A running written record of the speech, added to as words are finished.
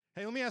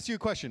Hey, let me ask you a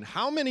question.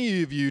 How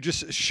many of you,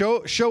 just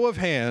show of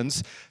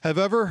hands, have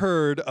ever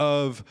heard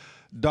of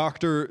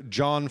Dr.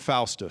 John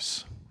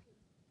Faustus?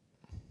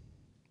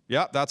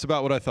 Yeah, that's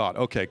about what I thought.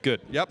 Okay,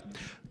 good. Yep,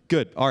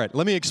 good. All right,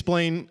 let me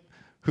explain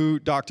who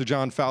Dr.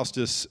 John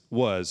Faustus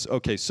was.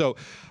 Okay, so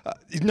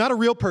he's not a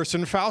real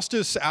person.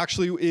 Faustus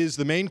actually is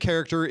the main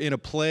character in a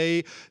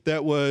play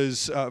that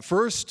was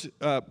first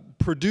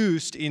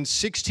produced in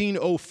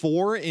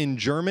 1604 in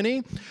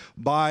Germany.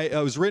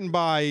 It was written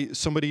by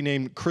somebody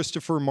named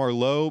Christopher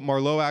Marlowe.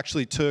 Marlowe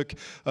actually took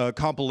a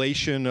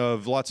compilation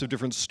of lots of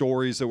different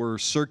stories that were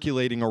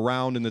circulating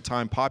around in the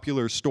time,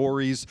 popular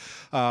stories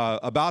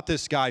about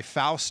this guy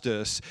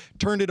Faustus,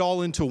 turned it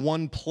all into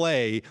one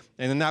play,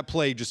 and then that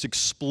play just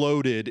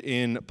exploded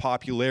in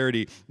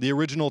popularity. The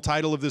original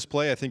title of this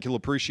play, I think you'll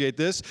appreciate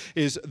this,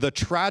 is The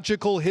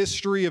Tragical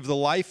History of the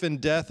Life and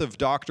Death of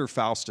Dr.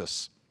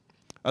 Faustus.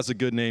 That's a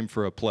good name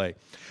for a play.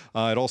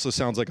 It also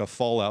sounds like a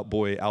Fall Out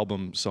Boy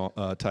album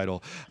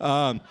title.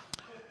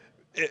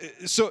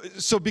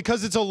 So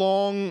because it's a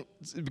long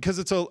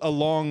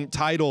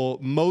title,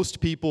 most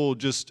people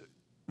just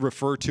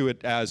refer to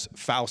it as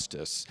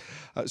Faustus.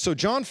 So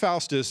John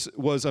Faustus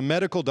was a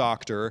medical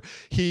doctor.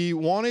 He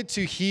wanted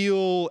to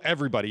heal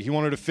everybody. He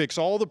wanted to fix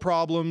all the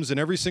problems, and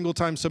every single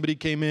time somebody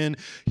came in,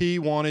 he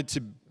wanted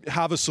to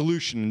have a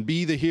solution and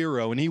be the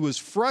hero. And he was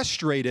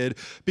frustrated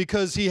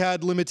because he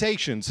had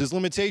limitations. His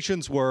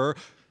limitations were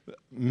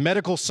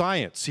medical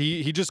science.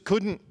 He just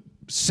couldn't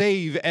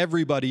save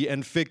everybody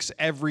and fix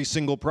every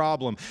single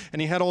problem.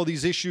 And he had all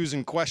these issues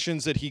and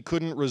questions that he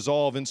couldn't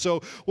resolve. And so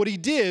what he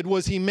did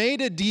was he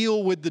made a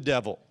deal with the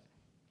devil.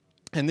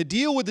 And the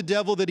deal with the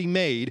devil that he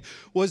made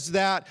was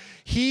that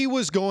he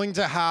was going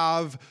to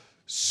have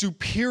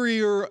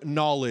superior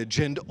knowledge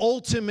and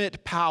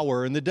ultimate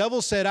power. And the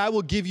devil said, I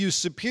will give you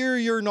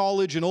superior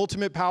knowledge and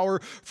ultimate power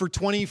for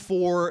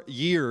 24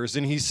 years.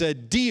 And he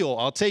said, deal,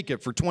 I'll take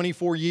it for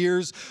 24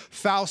 years.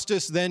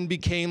 Faustus then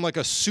became like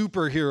a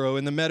superhero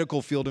in the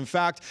medical field. In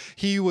fact,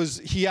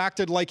 he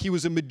acted like he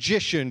was a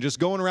magician, just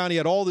going around. He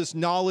had all this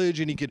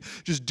knowledge and he could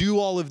just do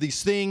all of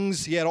these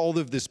things. He had all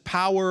of this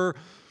power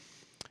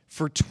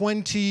for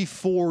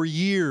 24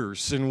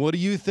 years. And what do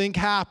you think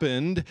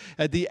happened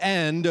at the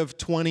end of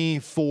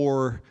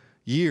 24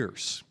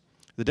 years?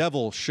 The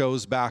devil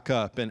shows back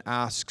up and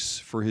asks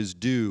for his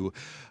due.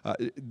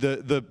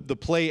 The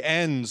play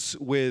ends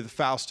with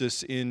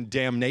Faustus in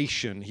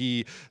damnation.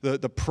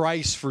 The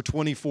price for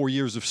 24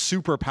 years of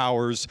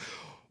superpowers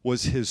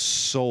was his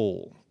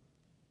soul.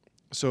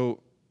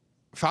 So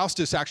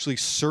Faustus actually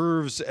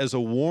serves as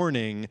a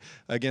warning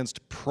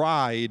against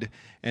pride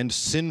and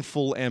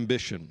sinful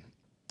ambition.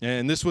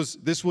 And this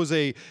was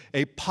a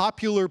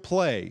popular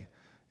play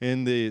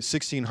in the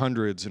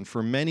 1600s, and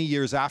for many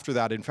years after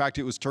that. In fact,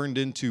 it was turned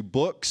into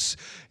books.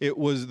 It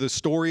was the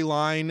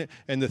storyline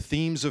and the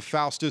themes of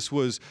Faustus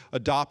was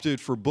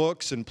adopted for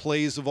books and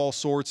plays of all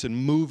sorts and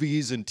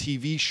movies and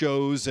TV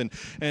shows, and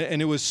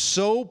it was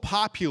so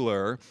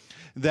popular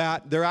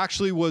that there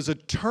actually was a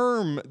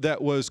term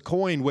that was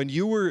coined when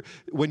you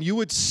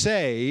would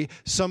say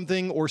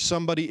something or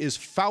somebody is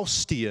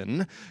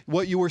Faustian.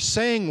 What you were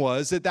saying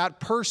was that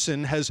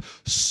person has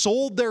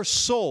sold their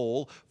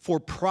soul for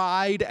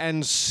pride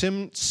and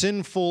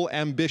sinful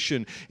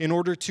ambition in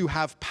order to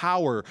have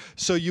power.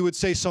 So you would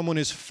say someone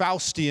is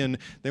Faustian.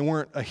 They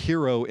weren't a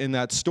hero in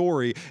that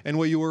story. And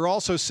what you were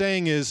also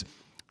saying is,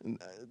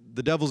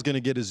 the devil's going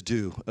to get his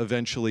due.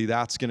 Eventually,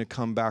 that's going to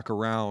come back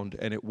around,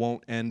 and it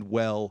won't end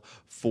well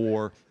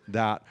for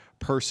that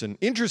person.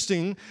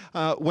 Interesting,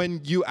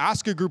 when you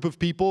ask a group of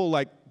people,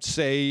 like,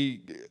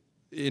 say,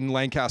 in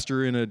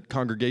Lancaster in a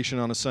congregation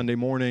on a Sunday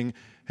morning,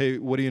 hey,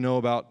 what do you know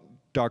about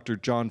Dr.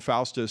 John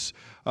Faustus?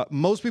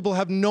 Most people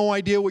have no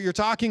idea what you're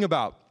talking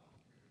about.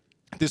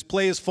 This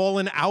play has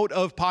fallen out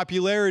of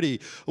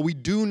popularity. We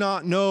do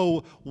not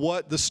know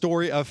what the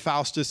story of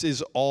Faustus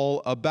is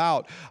all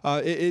about.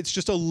 It's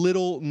just a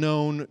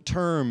little-known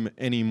term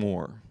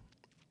anymore.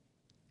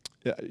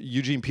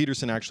 Eugene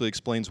Peterson actually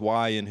explains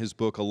why in his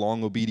book, A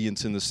Long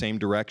Obedience in the Same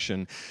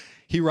Direction.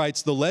 He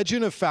writes, the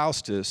legend of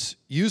Faustus,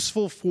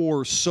 useful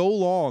for so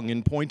long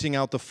in pointing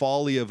out the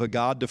folly of a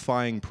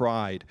God-defying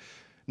pride,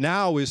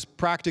 now is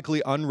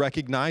practically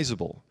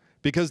unrecognizable.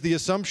 Because the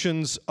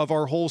assumptions of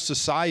our whole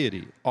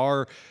society,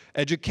 our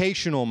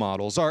educational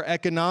models, our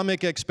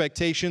economic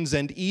expectations,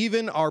 and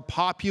even our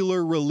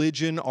popular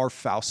religion are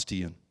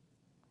Faustian.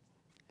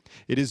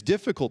 It is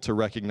difficult to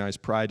recognize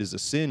pride as a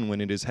sin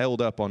when it is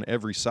held up on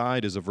every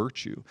side as a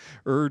virtue,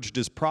 urged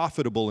as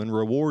profitable and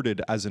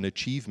rewarded as an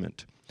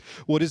achievement.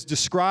 What is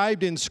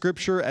described in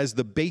Scripture as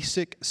the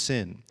basic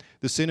sin,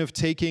 the sin of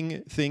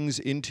taking things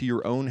into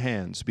your own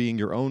hands, being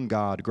your own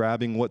God,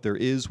 grabbing what there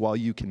is while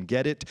you can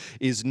get it,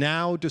 is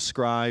now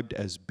described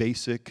as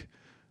basic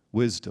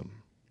wisdom.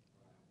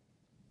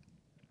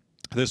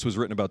 This was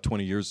written about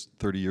 20 years,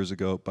 30 years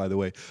ago, by the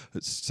way.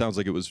 It sounds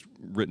like it was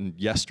written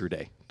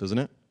yesterday, doesn't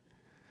it?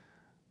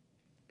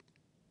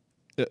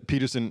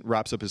 Peterson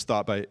wraps up his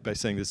thought by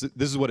saying this.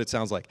 This is what it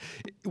sounds like.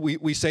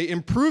 We say,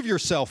 improve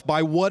yourself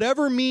by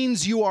whatever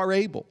means you are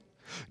able.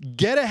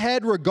 Get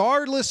ahead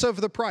regardless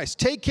of the price.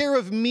 Take care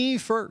of me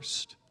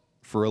first.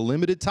 For a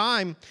limited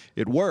time,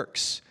 it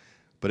works.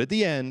 But at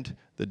the end,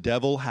 the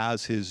devil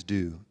has his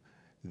due.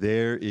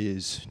 There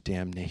is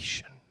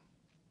damnation.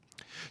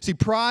 See,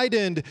 pride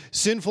and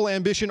sinful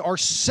ambition are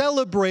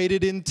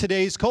celebrated in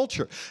today's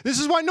culture. This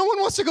is why no one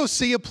wants to go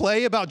see a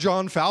play about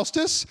John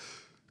Faustus,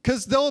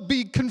 because they'll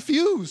be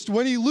confused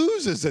when he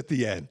loses at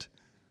the end.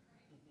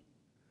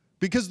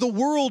 Because the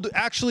world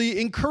actually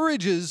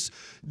encourages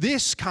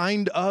this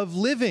kind of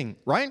living,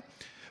 right?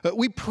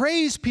 We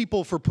praise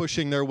people for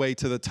pushing their way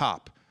to the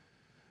top.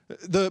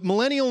 The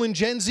millennial and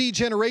Gen Z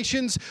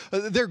generations,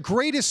 their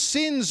greatest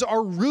sins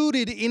are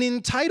rooted in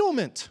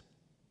entitlement.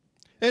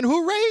 And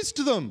who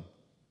raised them?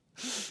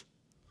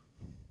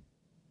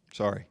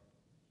 Sorry.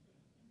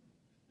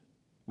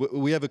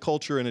 We have a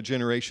culture and a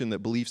generation that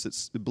believes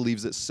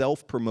that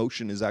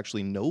self-promotion is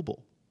actually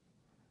noble.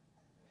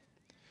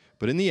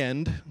 But in the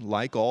end,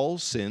 like all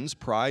sins,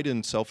 pride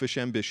and selfish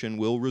ambition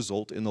will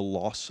result in the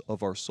loss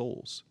of our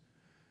souls.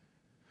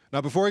 Now,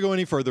 before I go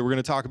any further, we're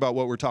going to talk about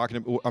what we're talking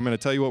about. I'm going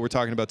to tell you what we're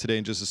talking about today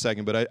in just a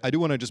second, but I do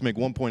want to just make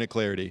one point of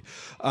clarity.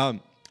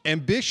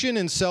 Ambition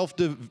and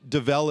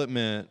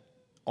self-development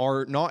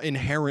are not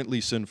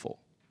inherently sinful.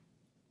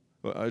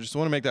 I just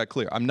want to make that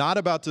clear. I'm not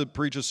about to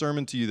preach a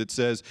sermon to you that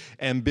says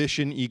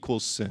ambition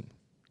equals sin.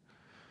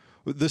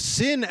 The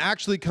sin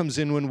actually comes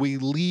in when we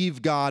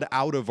leave God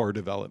out of our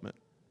development.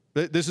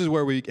 This is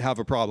where we have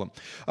a problem.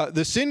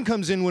 The sin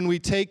comes in when we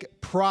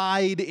take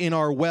pride in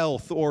our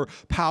wealth or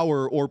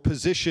power or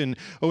position,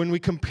 or when we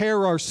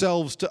compare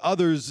ourselves to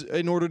others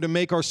in order to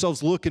make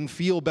ourselves look and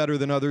feel better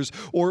than others,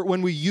 or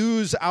when we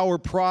use our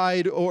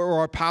pride or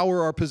our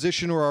power, our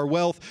position, or our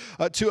wealth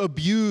to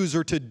abuse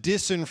or to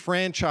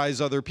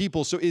disenfranchise other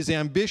people. So is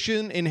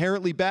ambition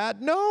inherently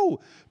bad? No.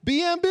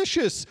 Be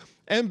ambitious.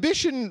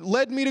 Ambition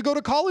led me to go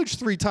to college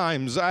 3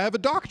 times. I have a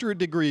doctorate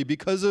degree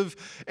because of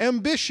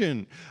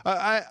ambition.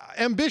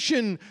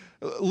 Ambition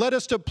led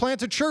us to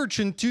plant a church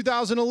in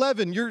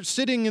 2011. You're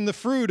sitting in the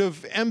fruit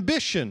of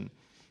ambition.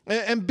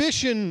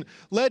 Ambition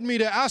led me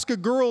to ask a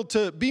girl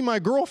to be my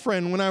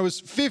girlfriend when I was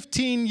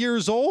 15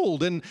 years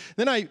old. And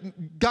then I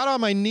got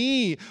on my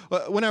knee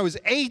when I was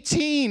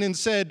 18 and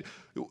said,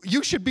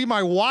 "You should be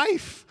my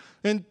wife."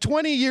 And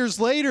 20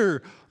 years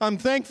later, I'm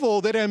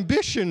thankful that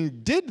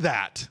ambition did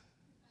that.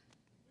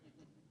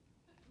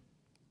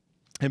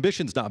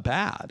 Ambition's not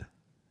bad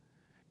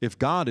if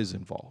God is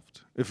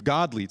involved, if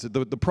God leads it.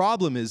 The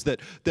problem is that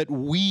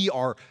we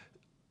are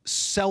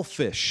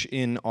selfish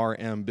in our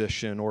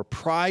ambition or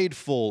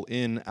prideful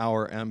in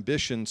our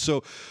ambition.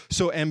 So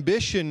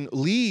ambition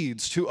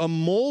leads to a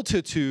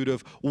multitude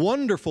of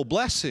wonderful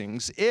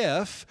blessings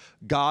if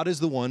God is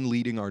the one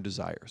leading our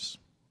desires.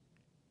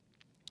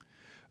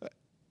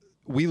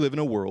 We live in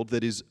a world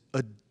that is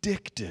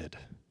addicted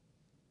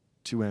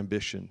to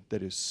ambition,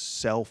 that is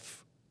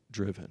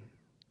self-driven,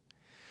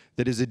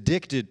 that is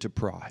addicted to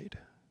pride.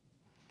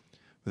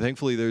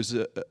 Thankfully, there's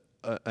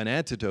an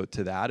antidote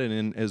to that,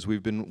 and as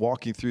we've been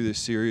walking through this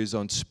series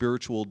on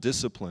spiritual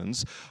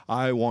disciplines,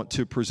 I want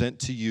to present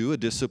to you a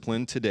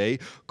discipline today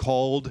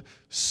called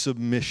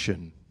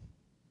submission.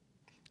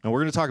 And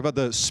we're going to talk about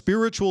the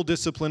spiritual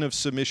discipline of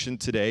submission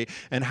today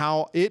and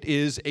how it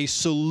is a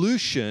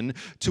solution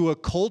to a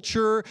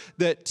culture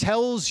that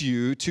tells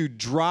you to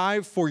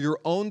drive for your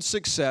own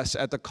success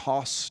at the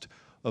cost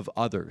of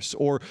others,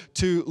 or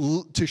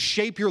to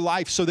shape your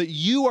life so that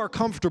you are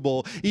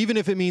comfortable even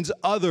if it means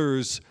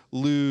others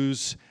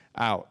lose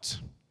out.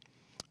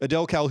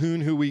 Adele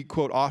Calhoun, who we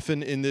quote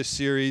often in this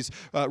series,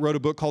 wrote a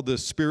book called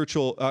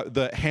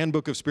The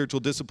Handbook of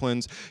Spiritual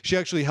Disciplines. She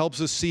actually helps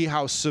us see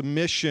how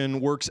submission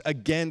works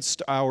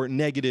against our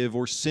negative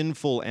or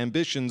sinful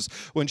ambitions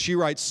when she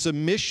writes,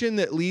 "Submission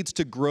that leads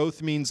to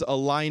growth means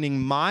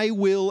aligning my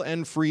will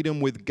and freedom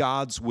with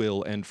God's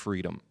will and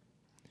freedom.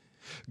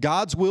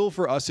 God's will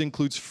for us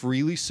includes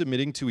freely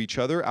submitting to each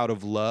other out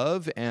of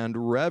love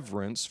and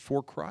reverence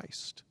for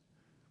Christ."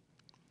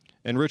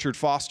 And Richard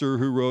Foster,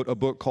 who wrote a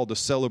book called The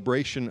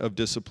Celebration of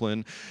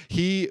Discipline,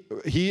 he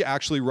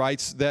actually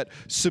writes that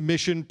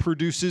submission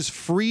produces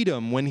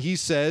freedom when he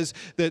says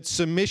that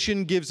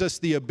submission gives us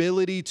the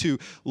ability to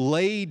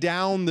lay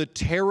down the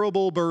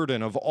terrible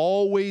burden of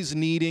always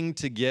needing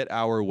to get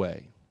our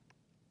way.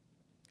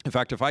 In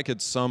fact, if I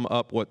could sum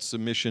up what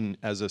submission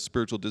as a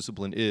spiritual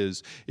discipline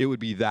is, it would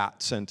be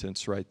that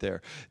sentence right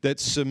there. That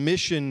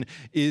submission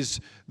is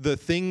the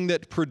thing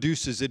that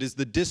produces, it is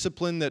the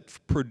discipline that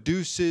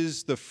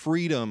produces the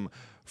freedom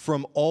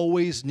from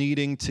always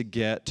needing to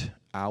get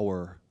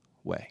our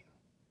way.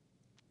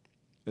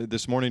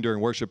 This morning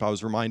during worship, I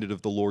was reminded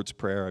of the Lord's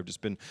Prayer. I've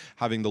just been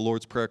having the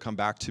Lord's Prayer come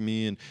back to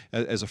me and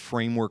as a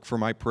framework for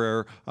my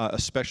prayer,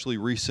 especially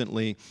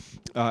recently,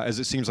 as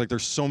it seems like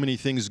there's so many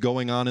things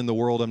going on in the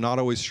world. I'm not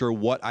always sure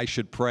what I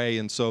should pray,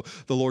 and so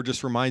the Lord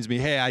just reminds me,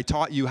 hey, I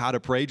taught you how to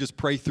pray. Just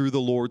pray through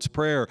the Lord's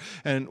Prayer.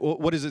 And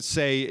what does it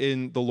say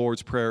in the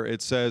Lord's Prayer?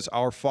 It says,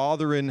 "Our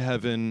Father in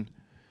heaven,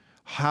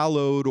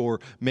 hallowed," or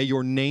 "may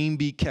your name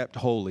be kept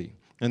holy."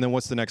 And then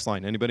what's the next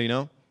line? Anybody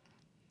know?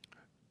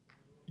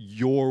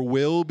 your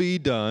will be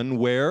done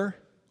where?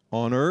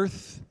 On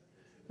earth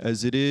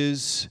as it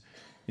is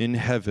in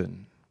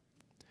heaven.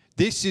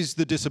 This is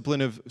the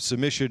discipline of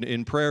submission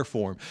in prayer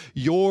form.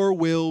 Your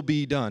will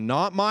be done.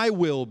 Not my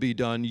will be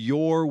done.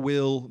 Your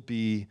will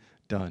be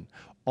done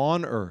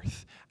on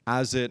earth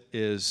as it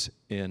is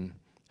in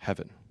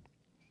heaven.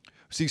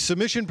 See,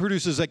 submission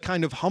produces a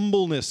kind of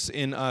humbleness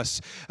in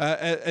us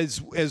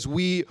as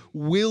we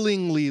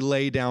willingly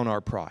lay down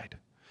our pride.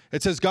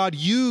 It says, God,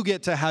 you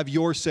get to have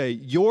your say.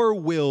 Your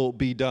will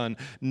be done,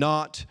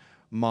 not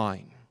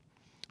mine.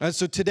 And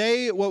so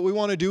today, what we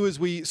want to do is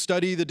we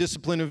study the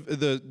discipline of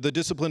the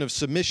discipline of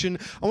submission.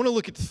 I want to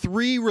look at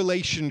 3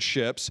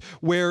 relationships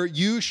where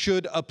you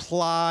should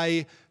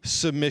apply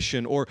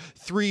submission, or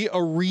 3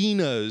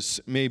 arenas,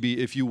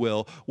 maybe, if you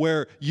will,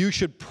 where you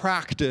should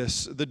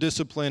practice the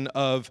discipline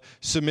of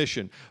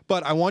submission.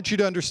 But I want you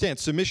to understand,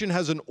 submission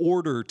has an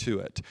order to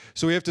it.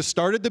 So we have to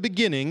start at the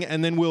beginning,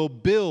 and then we'll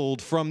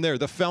build from there.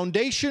 The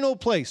foundational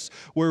place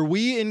where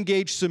we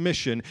engage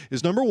submission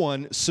is, number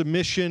 1,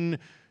 submission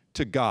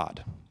to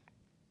God.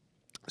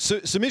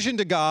 Submission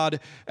to God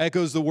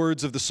echoes the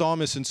words of the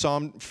psalmist in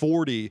Psalm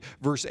 40,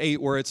 verse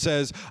 8, where it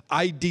says,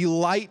 I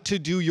delight to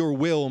do your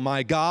will,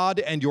 my God,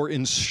 and your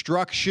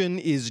instruction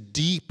is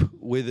deep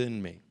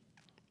within me.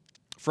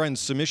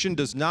 Friends, submission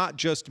does not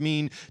just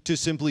mean to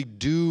simply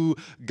do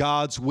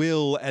God's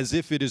will as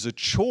if it is a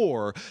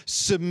chore.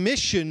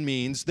 Submission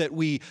means that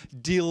we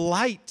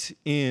delight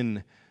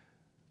in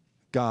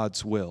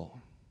God's will.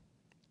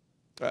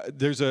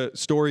 There's a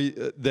story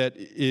that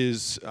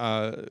is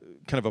kind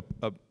of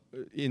a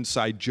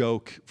inside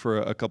joke for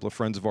a couple of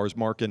friends of ours,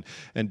 Mark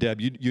and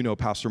Deb. You know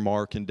Pastor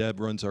Mark, and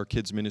Deb runs our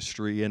kids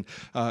ministry, and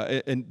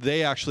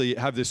they actually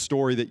have this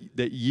story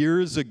that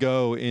years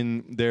ago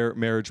in their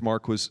marriage,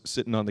 Mark was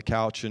sitting on the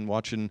couch and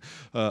watching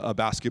a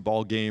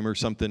basketball game or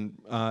something,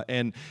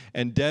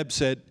 and Deb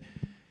said,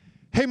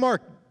 "Hey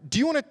Mark, do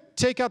you want to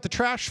take out the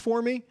trash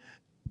for me?"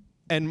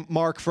 And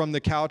Mark from the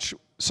couch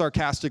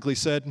sarcastically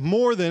said,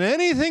 "More than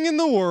anything in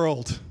the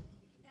world."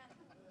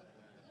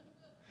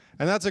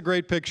 And that's a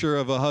great picture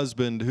of a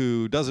husband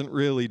who doesn't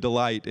really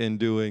delight in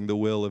doing the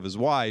will of his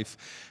wife.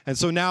 And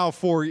so now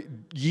for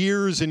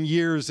years and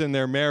years in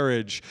their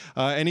marriage,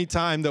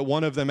 anytime that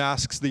one of them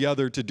asks the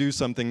other to do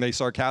something, they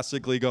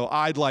sarcastically go,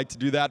 "I'd like to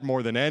do that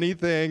more than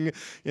anything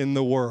in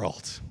the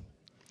world."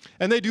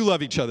 And they do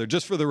love each other,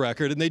 just for the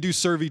record, and they do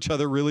serve each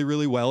other really,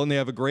 really well, and they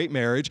have a great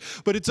marriage.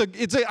 But it's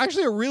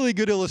actually a really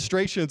good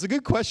illustration. It's a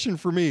good question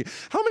for me.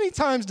 How many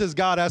times does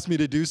God ask me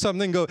to do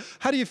something, go,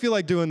 "How do you feel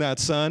like doing that,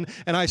 son?"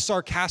 And I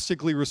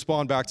sarcastically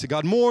respond back to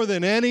God, "More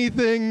than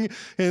anything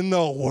in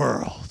the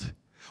world."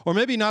 Or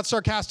maybe not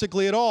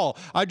sarcastically at all.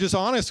 I'm just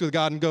honest with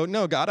God and go,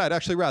 "No, God, I'd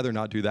actually rather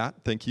not do that.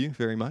 Thank you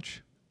very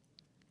much."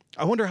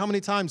 I wonder how many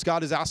times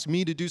God has asked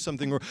me to do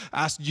something or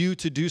asked you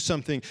to do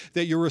something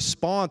that your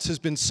response has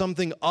been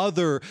something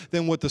other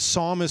than what the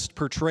psalmist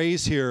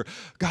portrays here.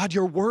 "God,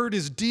 your word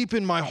is deep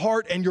in my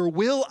heart, and your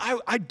will,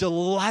 I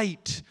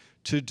delight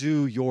to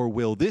do your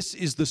will." This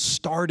is the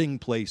starting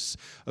place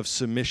of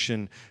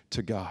submission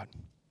to God.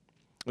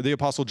 The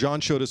Apostle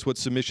John showed us what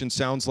submission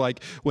sounds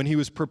like when he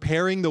was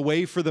preparing the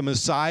way for the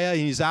Messiah.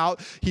 He's out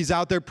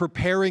there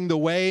preparing the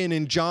way, and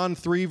in John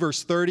 3,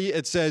 verse 30,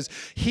 it says,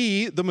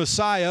 "He, the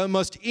Messiah,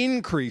 must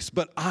increase,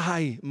 but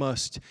I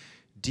must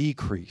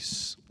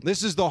decrease."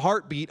 This is the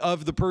heartbeat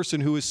of the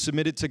person who is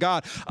submitted to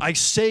God. I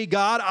say,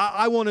 "God,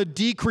 I want to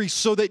decrease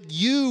so that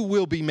you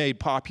will be made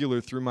popular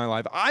through my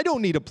life. I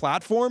don't need a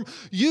platform.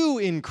 You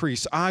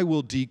increase, I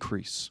will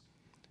decrease."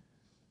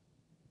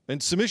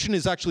 And submission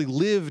is actually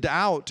lived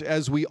out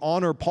as we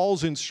honor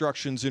Paul's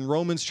instructions in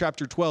Romans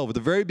chapter 12. At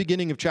the very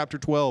beginning of chapter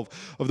 12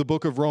 of the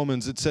book of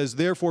Romans, it says,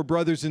 "Therefore,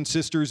 brothers and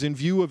sisters, in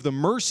view of the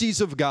mercies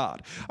of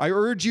God, I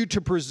urge you to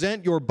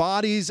present your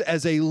bodies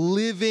as a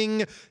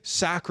living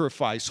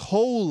sacrifice,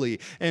 holy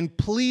and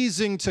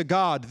pleasing to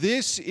God.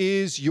 This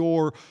is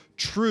your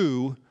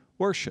true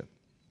worship."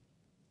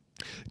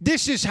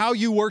 This is how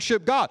you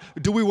worship God.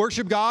 Do we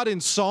worship God in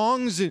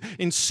songs,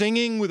 in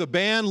singing with a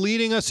band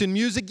leading us in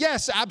music?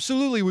 Yes,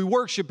 absolutely. We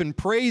worship and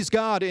praise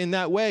God in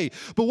that way.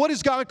 But what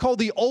does God call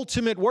the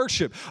ultimate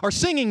worship? Our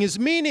singing is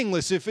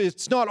meaningless if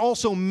it's not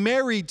also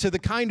married to the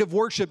kind of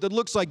worship that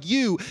looks like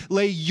you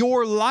lay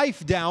your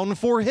life down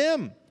for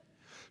Him.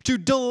 To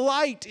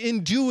delight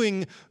in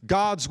doing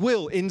God's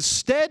will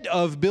instead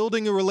of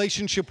building a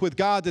relationship with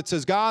God that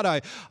says,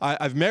 "God,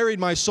 I've married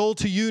my soul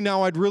to you.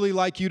 Now I'd really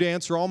like you to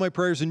answer all my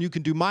prayers and you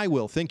can do my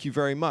will. Thank you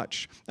very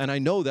much." And I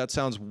know that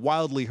sounds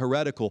wildly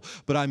heretical,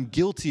 but I'm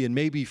guilty, and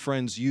maybe,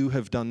 friends, you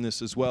have done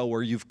this as well,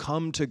 where you've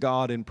come to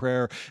God in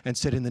prayer and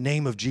said, "In the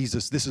name of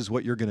Jesus, this is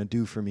what you're going to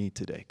do for me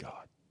today,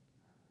 God."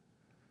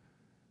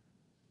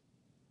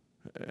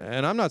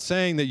 And I'm not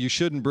saying that you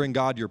shouldn't bring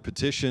God your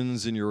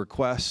petitions and your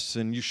requests,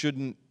 and you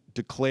shouldn't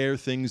declare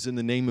things in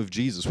the name of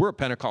Jesus. We're a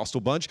Pentecostal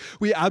bunch.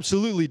 We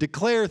absolutely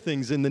declare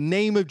things in the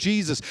name of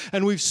Jesus.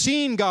 And we've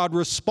seen God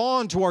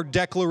respond to our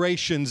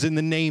declarations in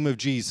the name of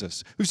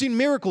Jesus. We've seen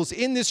miracles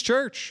in this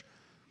church.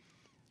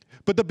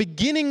 But the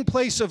beginning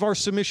place of our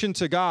submission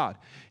to God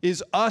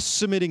is us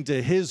submitting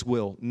to His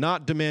will,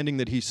 not demanding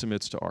that He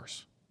submits to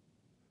ours.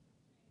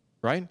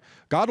 Right?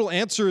 God will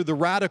answer the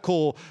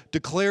radical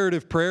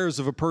declarative prayers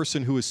of a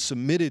person who is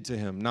submitted to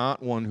Him,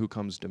 not one who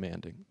comes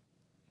demanding.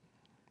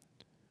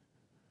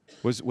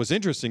 What's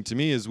interesting to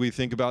me is we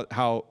think about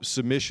how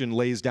submission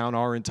lays down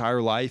our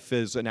entire life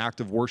as an act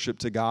of worship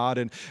to God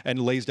and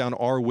lays down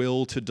our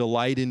will to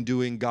delight in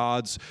doing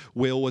God's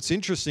will. What's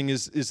interesting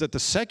is that the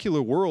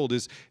secular world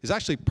is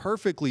actually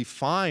perfectly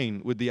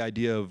fine with the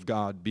idea of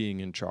God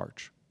being in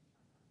charge.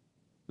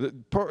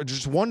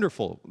 Just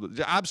wonderful.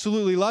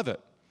 Absolutely love it.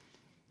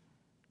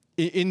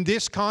 In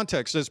this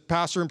context, as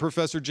Pastor and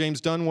Professor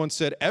James Dunn once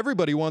said,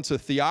 everybody wants a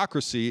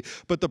theocracy,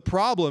 but the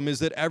problem is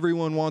that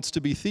everyone wants to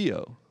be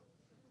Theo.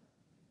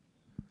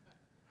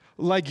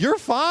 Like, you're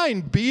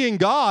fine being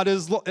God,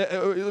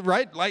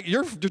 right? Like,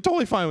 you're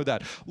totally fine with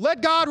that.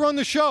 Let God run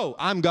the show.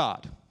 I'm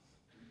God.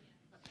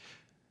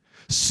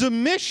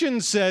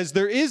 Submission says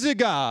there is a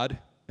God,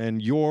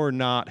 and you're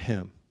not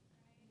Him.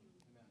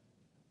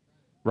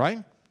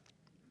 Right?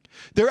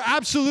 There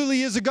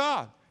absolutely is a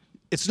God.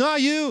 It's not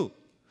you.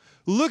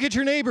 Look at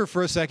your neighbor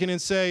for a second and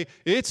say,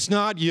 it's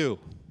not you.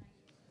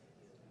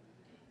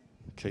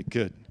 Okay,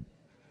 good.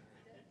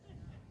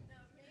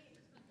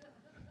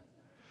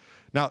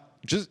 Now,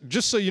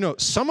 just so you know,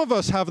 some of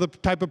us have the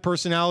type of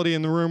personality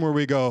in the room where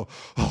we go,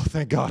 oh,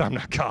 thank God I'm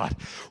not God.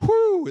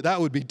 Whoo, that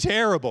would be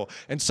terrible.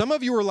 And some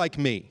of you are like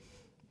me,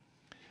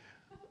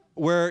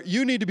 where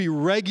you need to be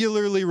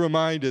regularly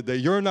reminded that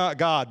you're not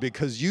God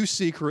because you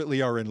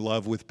secretly are in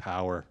love with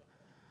power.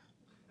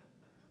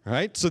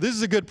 Right? So this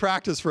is a good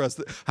practice for us.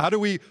 How do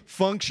we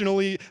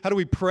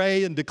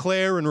pray and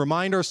declare and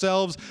remind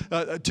ourselves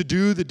to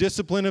do the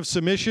discipline of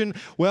submission?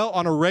 Well,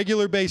 on a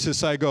regular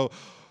basis, I go,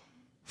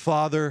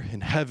 Father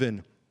in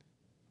heaven,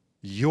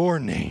 your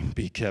name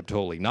be kept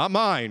holy. Not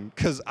mine,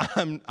 because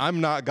I'm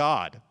not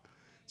God.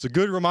 It's a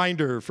good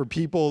reminder for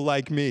people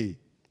like me,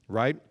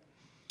 right?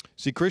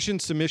 See, Christian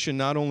submission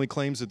not only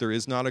claims that there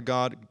is not a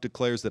God, it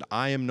declares that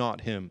I am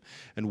not Him.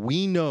 And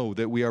we know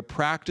that we are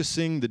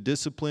practicing the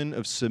discipline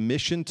of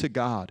submission to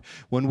God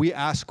when we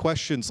ask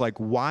questions like,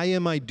 why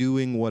am I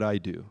doing what I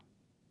do?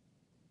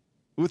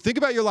 Well, think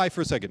about your life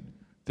for a second.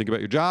 Think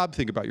about your job,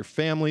 think about your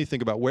family,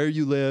 think about where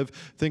you live,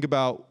 think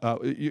about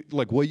what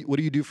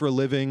do you do for a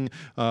living,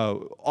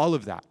 all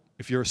of that.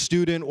 If you're a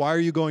student, why are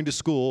you going to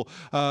school?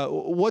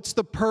 What's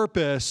the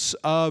purpose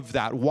of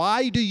that?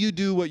 Why do you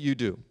do what you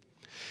do?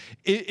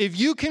 If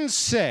you can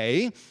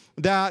say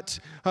that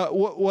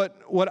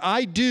what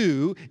I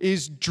do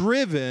is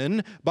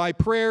driven by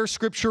prayer,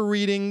 scripture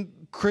reading,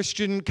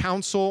 Christian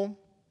counsel,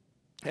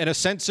 and a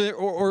sense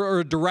or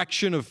a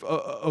direction of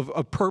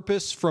a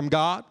purpose from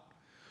God,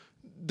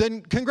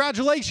 then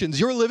congratulations,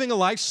 you're living a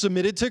life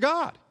submitted to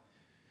God.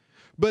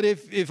 But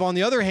if on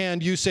the other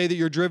hand, you say that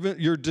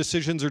your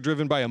decisions are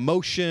driven by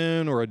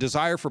emotion or a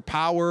desire for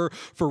power,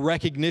 for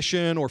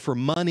recognition, or for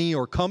money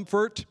or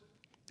comfort,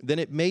 then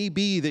it may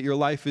be that your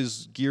life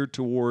is geared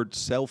toward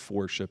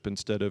self-worship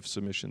instead of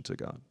submission to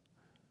God.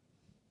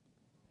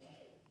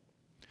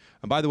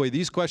 And by the way,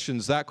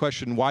 that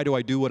question, why do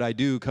I do what I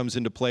do, comes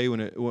into play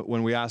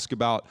when we ask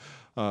about,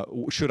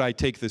 should I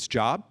take this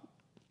job?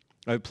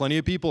 I have plenty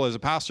of people as a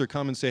pastor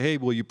come and say, hey,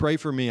 will you pray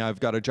for me? I've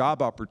got a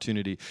job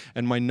opportunity.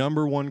 And my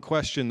number one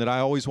question that I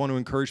always want to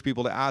encourage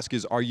people to ask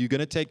is, are you going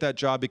to take that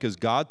job because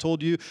God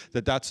told you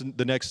that that's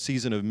the next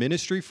season of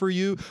ministry for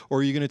you? Or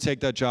are you going to take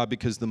that job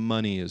because the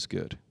money is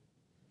good?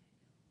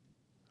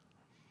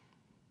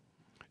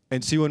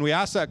 And see, when we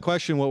ask that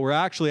question, what we're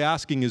actually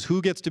asking is,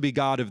 who gets to be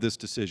God of this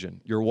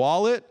decision? Your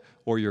wallet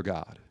or your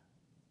God?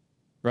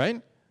 Right?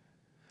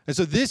 And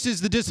so this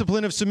is the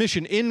discipline of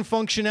submission in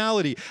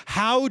functionality.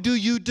 How do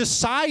you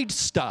decide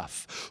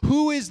stuff?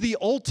 Who is the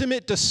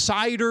ultimate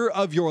decider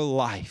of your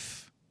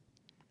life?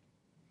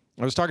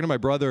 I was talking to my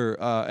brother,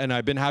 and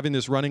I've been having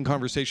this running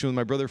conversation with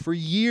my brother for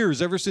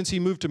years, ever since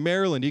he moved to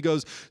Maryland. He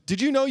goes, did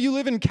you know you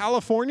live in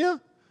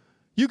California?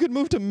 You could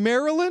move to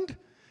Maryland?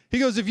 He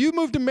goes, if you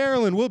move to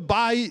Maryland, we'll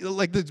buy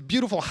like this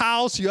beautiful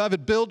house. You have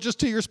it built just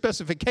to your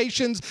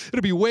specifications.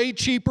 It'll be way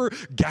cheaper.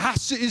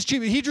 Gas is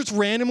cheap. He just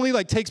randomly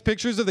takes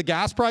pictures of the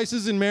gas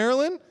prices in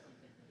Maryland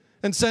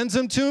and sends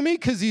them to me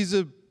because he's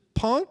a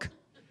punk.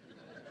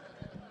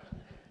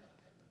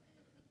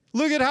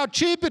 Look at how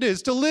cheap it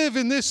is to live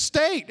in this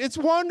state. It's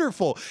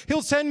wonderful.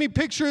 He'll send me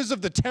pictures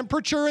of the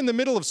temperature in the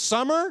middle of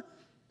summer.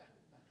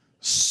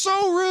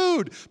 So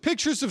rude.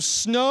 Pictures of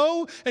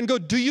snow and go,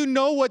 do you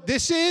know what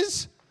this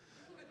is?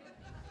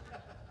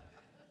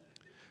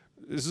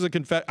 This is a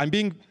confession. I'm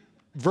being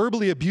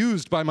verbally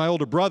abused by my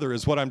older brother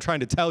is what I'm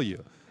trying to tell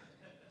you.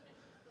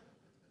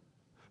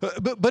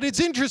 But it's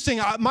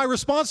interesting. My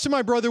response to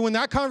my brother when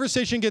that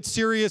conversation gets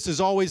serious is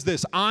always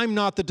this. I'm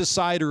not the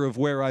decider of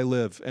where I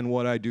live and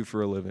what I do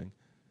for a living.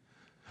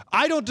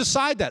 I don't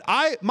decide that.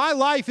 My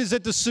life is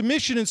at the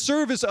submission and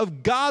service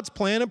of God's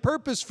plan and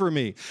purpose for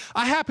me.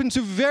 I happen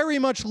to very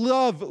much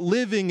love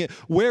living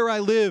where I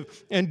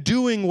live and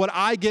doing what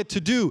I get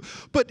to do.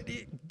 But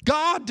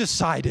God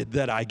decided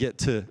that I get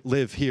to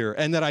live here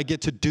and that I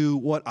get to do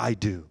what I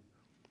do.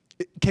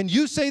 Can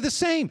you say the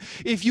same?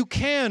 If you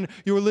can,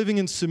 you're living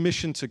in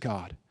submission to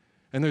God.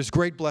 And there's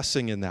great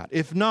blessing in that.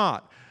 If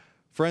not,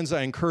 friends,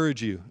 I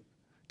encourage you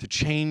to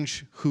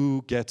change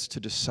who gets to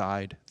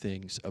decide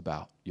things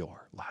about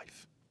your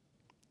life.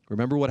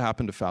 Remember what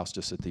happened to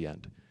Faustus at the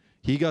end.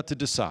 He got to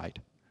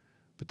decide,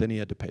 but then he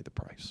had to pay the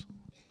price.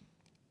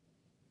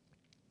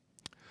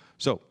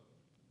 So,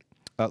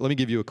 let me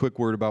give you a quick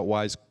word about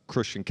wise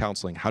Christian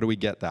counseling. How do we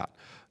get that?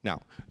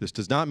 Now, this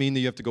does not mean that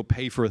you have to go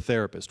pay for a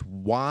therapist.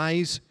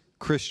 Wise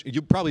Christian,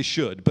 you probably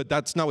should, but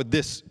that's not what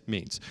this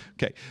means.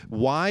 Okay,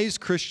 wise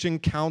Christian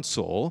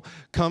counsel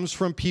comes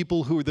from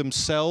people who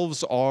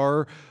themselves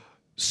are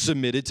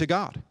submitted to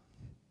God,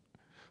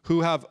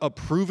 who have a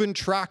proven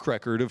track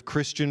record of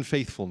Christian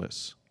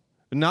faithfulness.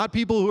 Not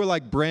people who are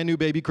like brand new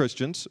baby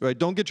Christians, right?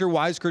 Don't get your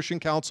wise Christian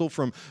counsel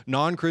from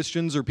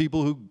non-Christians or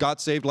people who got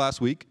saved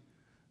last week.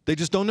 They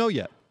just don't know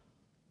yet.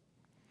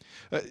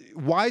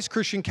 Wise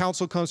Christian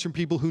counsel comes from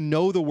people who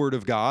know the Word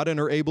of God and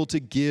are able to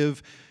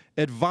give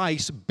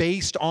advice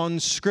based on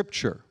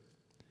Scripture.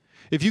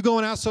 If you go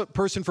and ask a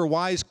person for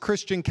wise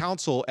Christian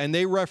counsel and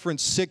they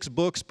reference 6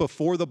 books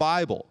before the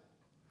Bible,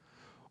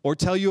 or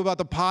tell you about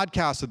the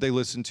podcast that they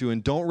listen to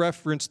and don't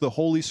reference the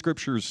Holy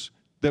Scriptures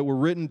that were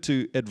written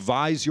to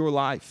advise your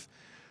life,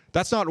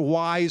 that's not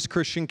wise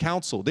Christian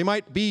counsel. They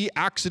might be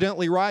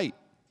accidentally right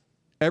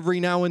every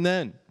now and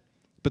then,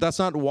 but that's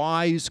not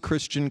wise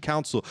Christian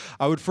counsel.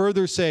 I would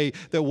further say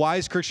that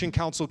wise Christian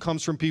counsel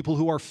comes from people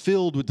who are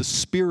filled with the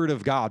Spirit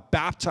of God,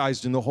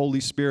 baptized in the Holy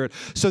Spirit,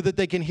 so that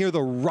they can hear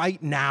the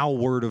right now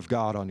word of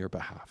God on your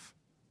behalf.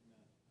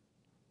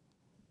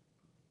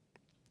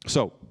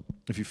 So,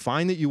 if you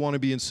find that you want to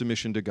be in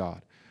submission to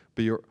God,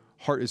 but your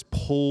heart is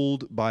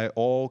pulled by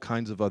all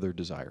kinds of other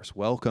desires,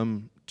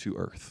 welcome to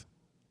earth.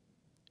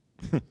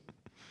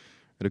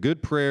 And a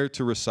good prayer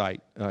to recite,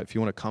 if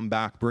you want to come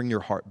back, bring your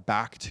heart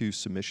back to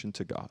submission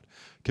to God,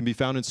 can be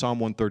found in Psalm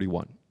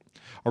 131.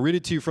 I'll read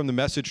it to you from the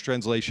Message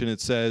translation.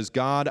 It says,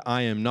 God,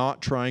 I am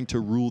not trying to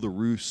rule the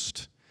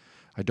roost.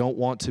 I don't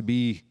want to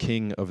be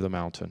king of the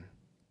mountain.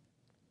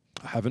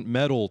 I haven't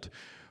meddled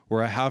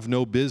where I have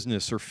no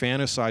business or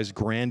fantasized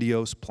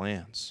grandiose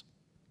plans.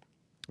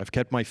 I've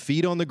kept my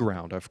feet on the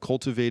ground. I've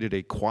cultivated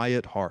a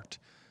quiet heart.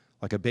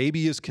 Like a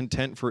baby is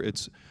content for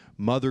its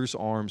mother's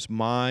arms,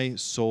 my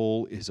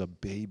soul is a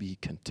baby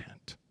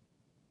content.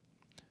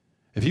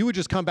 If you would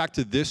just come back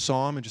to this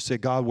psalm and just say,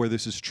 God, where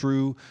this is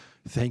true,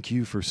 thank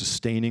you for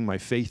sustaining my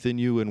faith in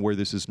you, and where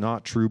this is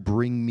not true,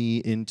 bring me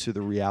into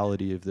the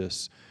reality of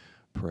this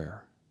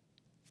prayer.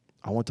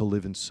 I want to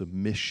live in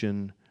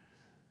submission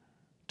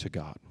to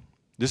God.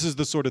 This is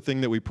the sort of thing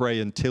that we pray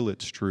until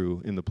it's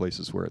true in the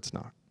places where it's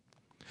not.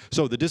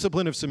 So the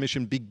discipline of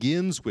submission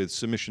begins with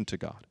submission to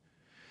God.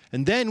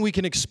 And then we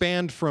can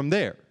expand from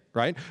there.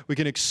 Right? We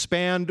can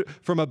expand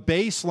from a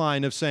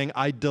baseline of saying,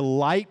 I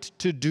delight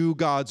to do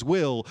God's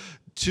will,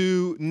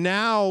 to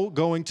now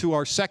going to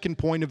our second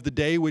point of the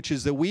day, which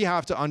is that we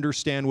have to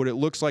understand what it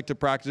looks like to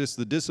practice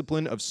the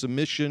discipline of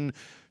submission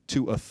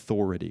to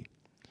authority.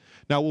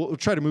 Now, we'll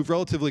try to move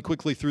relatively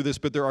quickly through this,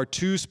 but there are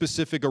 2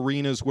 specific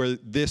arenas where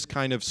this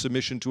kind of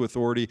submission to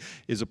authority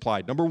is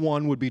applied. Number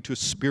 1 would be to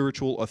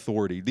spiritual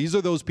authority. These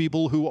are those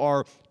people who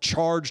are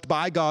charged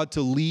by God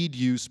to lead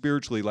you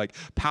spiritually, like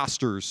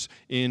pastors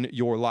in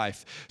your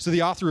life. So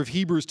the author of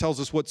Hebrews tells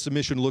us what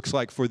submission looks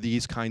like for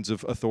these kinds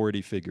of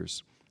authority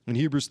figures. In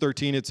Hebrews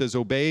 13, it says,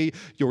 obey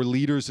your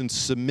leaders and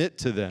submit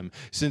to them,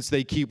 since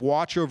they keep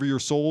watch over your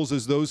souls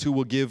as those who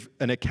will give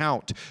an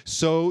account,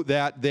 so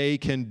that they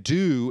can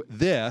do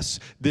this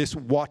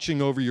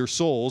watching over your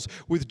souls,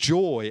 with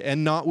joy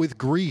and not with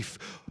grief,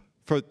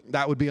 for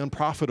that would be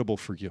unprofitable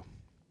for you.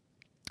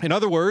 In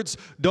other words,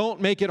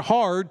 don't make it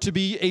hard to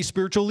be a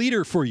spiritual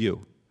leader for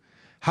you.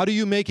 How do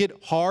you make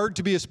it hard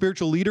to be a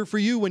spiritual leader for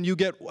you when you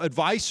get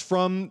advice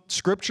from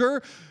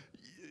Scripture?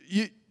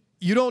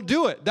 You don't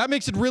do it. That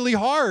makes it really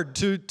hard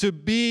to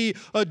be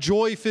a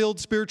joy-filled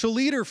spiritual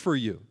leader for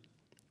you,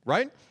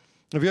 right?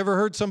 Have you ever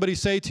heard somebody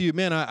say to you,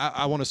 man,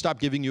 I want to stop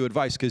giving you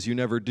advice because you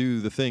never do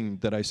the thing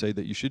that I say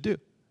that you should do,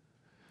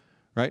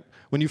 right?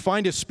 When you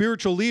find a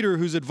spiritual leader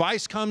whose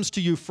advice comes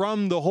to you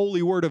from the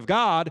holy word of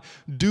God,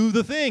 do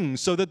the thing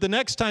so that the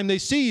next time they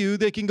see you,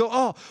 they can go,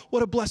 oh,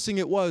 what a blessing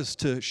it was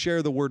to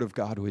share the word of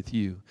God with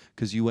you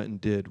because you went and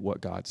did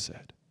what God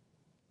said.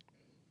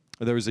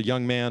 There was a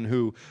young man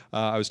who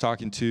I was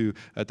talking to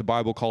at the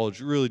Bible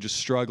college, really just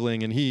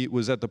struggling, and he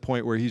was at the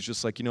point where he's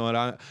just like, you know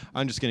what,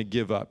 I'm just going to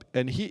give up.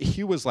 And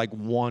he was like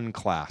 1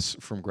 class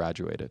from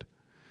graduated.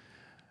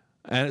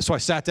 And so I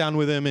sat down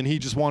with him, and he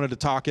just wanted to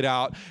talk it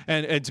out.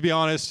 And to be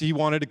honest, he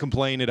wanted to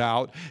complain it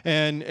out.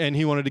 And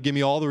he wanted to give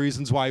me all the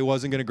reasons why he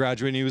wasn't going to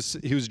graduate.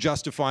 And he was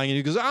justifying it.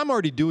 He goes, I'm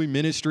already doing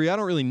ministry. I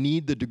don't really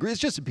need the degree. It's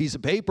just a piece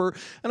of paper.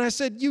 And I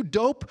said, you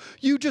dope.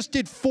 You just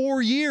did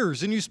 4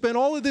 years, and you spent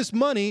all of this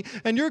money,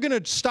 and you're going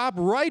to stop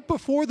right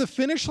before the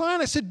finish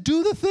line? I said,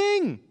 do the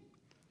thing.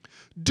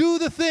 Do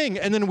the thing.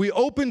 And then we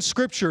opened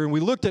Scripture and we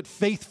looked at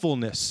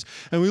faithfulness.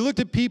 And we looked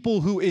at people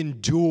who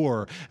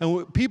endure.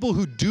 And people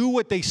who do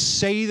what they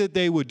say that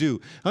they would do.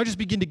 And I just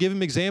began to give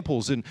him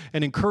examples and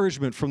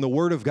encouragement from the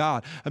Word of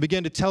God. I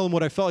began to tell him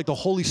what I felt like the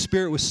Holy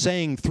Spirit was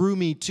saying through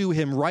me to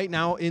him right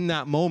now in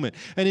that moment.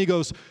 And he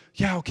goes,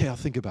 yeah, okay, I'll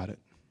think about it.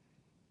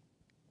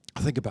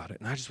 I'll think about it.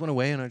 And I just went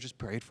away and I just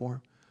prayed for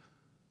him.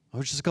 It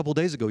was just a couple of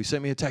days ago. He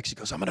sent me a text. He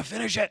goes, I'm going to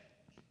finish it.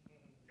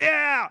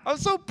 Yeah, I'm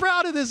so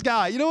proud of this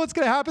guy. You know what's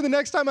going to happen the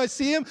next time I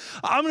see him?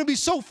 I'm going to be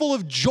so full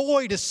of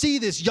joy to see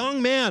this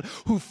young man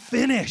who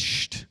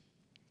finished.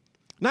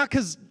 Not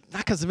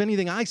because of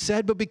anything I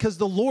said, but because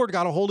the Lord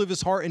got a hold of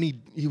his heart and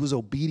he was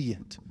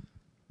obedient.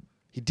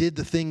 He did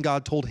the thing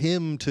God told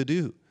him to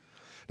do.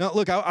 Now,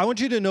 look, I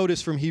want you to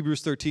notice from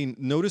Hebrews 13,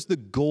 notice the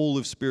goal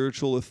of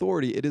spiritual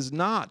authority. It is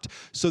not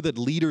so that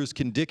leaders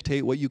can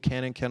dictate what you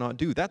can and cannot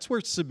do. That's where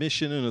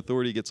submission and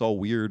authority gets all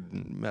weird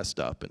and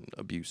messed up and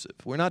abusive.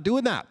 We're not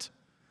doing that.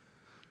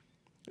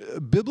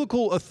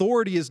 Biblical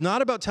authority is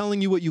not about telling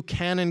you what you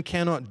can and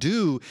cannot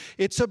do.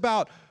 It's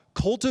about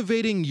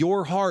cultivating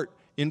your heart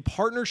in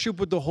partnership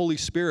with the Holy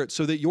Spirit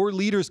so that your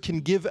leaders can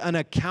give an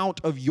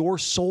account of your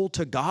soul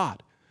to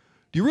God.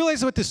 Do you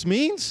realize what this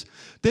means?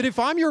 That if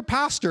I'm your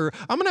pastor,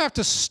 I'm going to have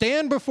to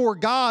stand before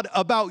God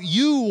about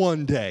you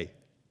one day.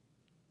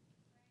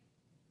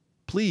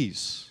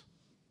 Please,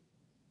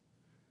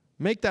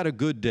 make that a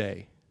good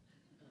day.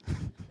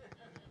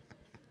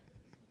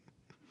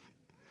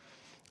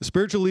 The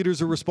spiritual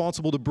leaders are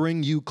responsible to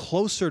bring you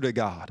closer to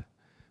God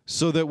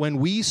so that when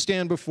we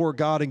stand before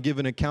God and give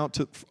an account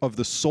of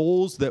the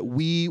souls that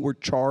we were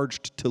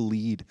charged to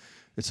lead,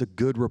 it's a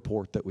good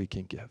report that we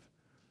can give.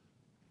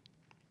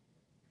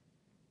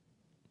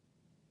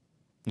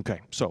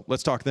 Okay, so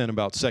let's talk then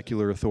about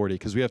secular authority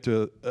because we have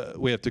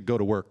to go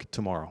to work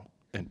tomorrow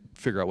and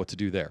figure out what to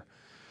do there.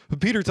 But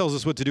Peter tells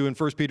us what to do in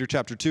 1 Peter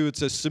chapter 2. It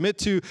says, submit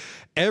to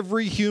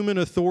every human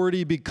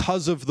authority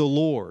because of the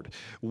Lord,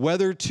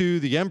 whether to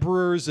the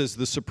emperors as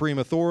the supreme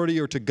authority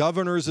or to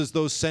governors as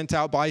those sent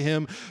out by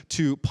him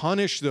to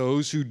punish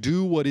those who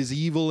do what is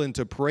evil and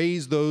to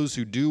praise those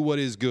who do what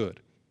is good.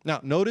 Now,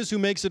 notice who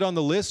makes it on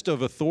the list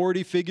of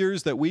authority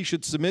figures that we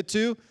should submit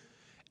to.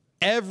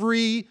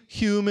 Every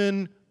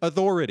human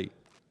authority.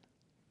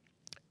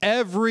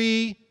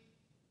 Every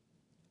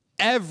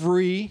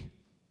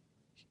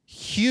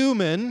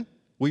human,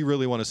 we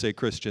really want to say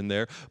Christian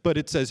there, but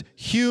it says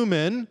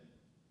human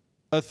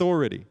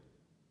authority.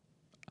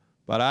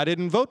 But I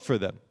didn't vote for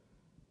them.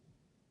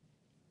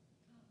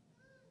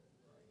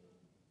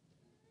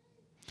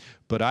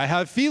 But I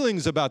have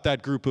feelings about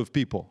that group of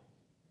people.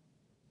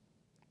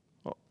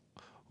 Oh,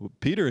 well,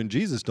 Peter and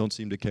Jesus don't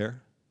seem to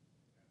care.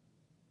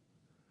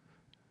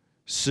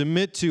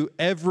 Submit to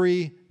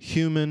every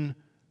human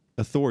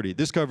authority.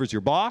 This covers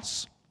your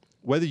boss,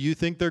 whether you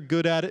think they're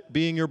good at it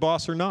being your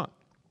boss or not.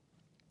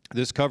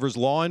 This covers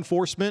law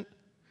enforcement.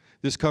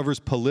 This covers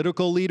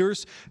political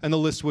leaders, and the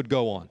list would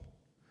go on.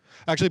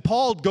 Actually,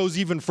 Paul goes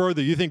even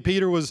further. You think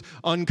Peter was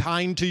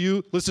unkind to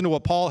you? Listen to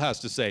what Paul has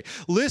to say.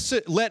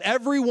 Listen, let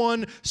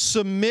everyone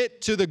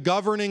submit to the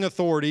governing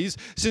authorities,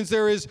 since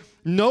there is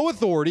no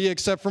authority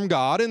except from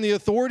God, and the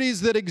authorities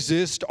that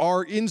exist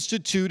are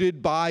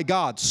instituted by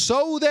God.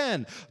 So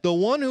then, the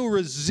one who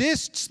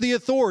resists the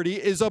authority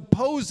is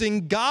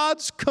opposing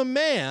God's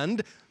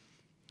command,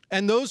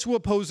 and those who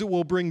oppose it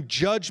will bring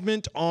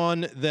judgment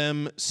on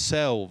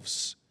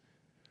themselves.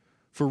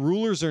 For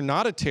rulers are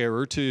not a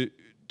terror to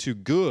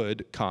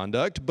good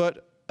conduct,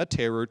 but a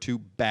terror to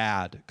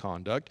bad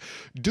conduct.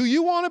 Do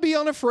you want to be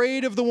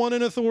unafraid of the one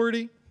in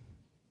authority?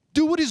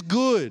 Do what is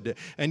good,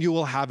 and you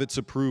will have its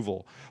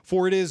approval.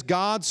 For it is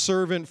God's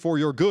servant for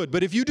your good.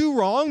 But if you do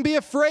wrong, be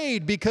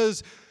afraid,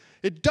 because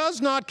it does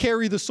not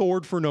carry the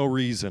sword for no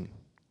reason.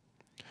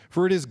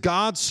 For it is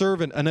God's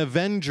servant, an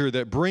avenger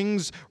that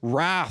brings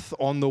wrath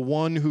on the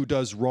one who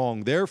does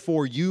wrong.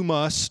 Therefore, you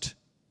must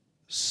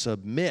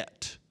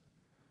submit,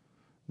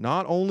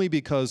 not only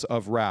because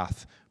of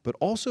wrath, but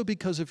also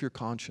because of your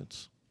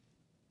conscience.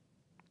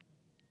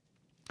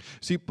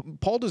 See,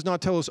 Paul does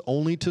not tell us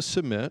only to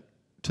submit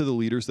to the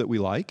leaders that we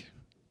like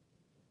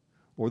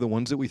or the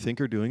ones that we think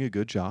are doing a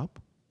good job,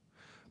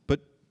 but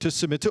to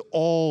submit to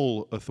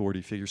all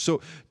authority figures.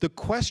 So the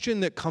question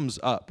that comes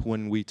up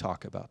when we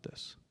talk about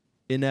this,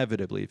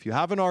 inevitably, if you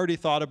haven't already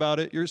thought about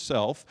it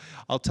yourself,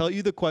 I'll tell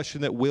you the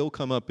question that will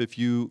come up if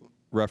you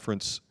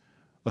reference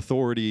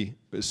authority,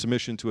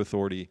 submission to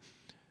authority,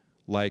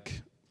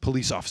 like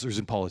police officers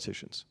and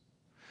politicians.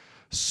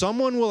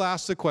 Someone will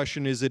ask the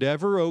question, is it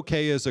ever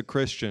okay as a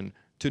Christian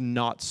to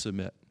not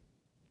submit?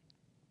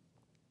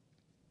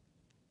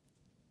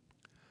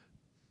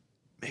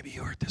 Maybe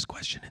you heard this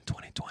question in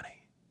 2020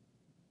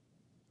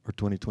 or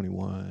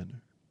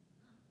 2021.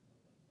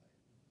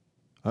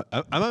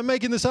 I'm not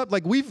making this up.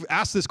 Like, we've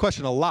asked this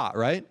question a lot,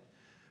 right?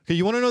 Okay,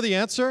 you want to know the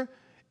answer?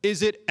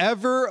 Is it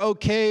ever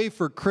okay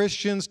for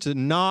Christians to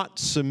not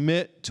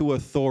submit to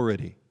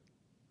authority?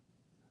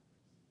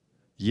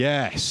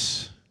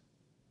 Yes.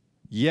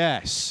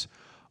 Yes.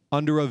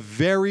 Under a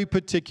very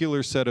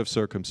particular set of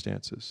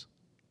circumstances.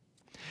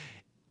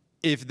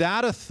 if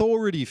that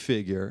authority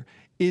figure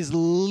is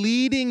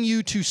leading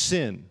you to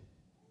sin,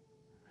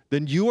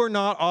 then you are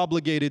not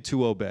obligated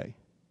to obey.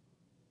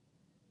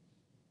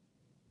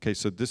 Okay,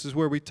 so this is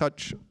where we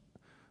touch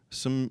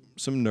some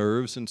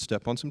nerves and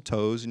step on some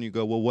toes, and you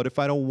go, well, what if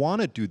I don't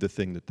want to do the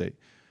thing that they...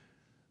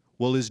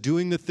 Well, is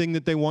doing the thing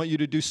that they want you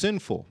to do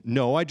sinful?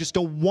 No, I just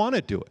don't want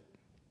to do it.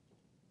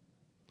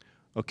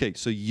 Okay,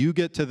 so you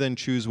get to then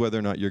choose whether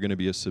or not you're going to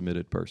be a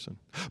submitted person.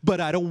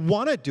 But I don't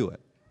want to do it.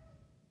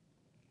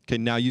 Okay,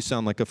 now you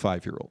sound like a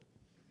 5-year-old.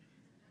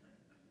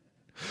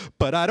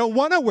 But I don't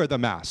want to wear the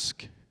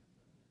mask.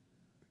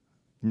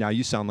 Now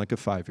you sound like a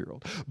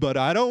 5-year-old. But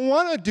I don't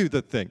want to do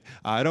the thing.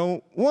 I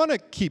don't want to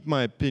keep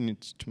my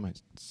opinions to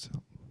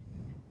myself.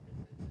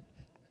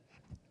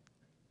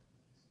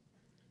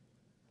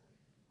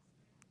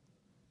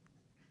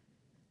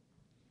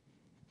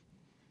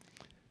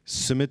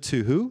 Submit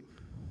to who?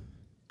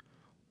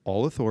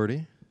 All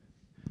authority.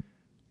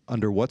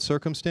 Under what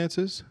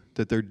circumstances?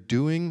 That they're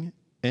doing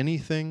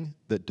anything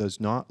that does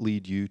not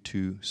lead you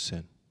to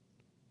sin.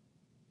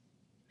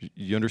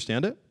 You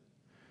understand it?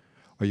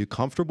 Are you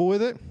comfortable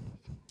with it?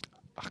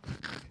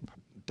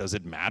 Does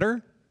it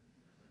matter?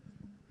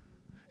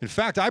 In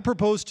fact, I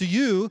propose to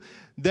you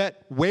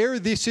that where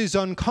this is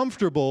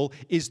uncomfortable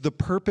is the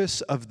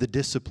purpose of the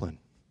discipline.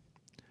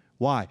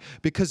 Why?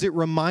 Because it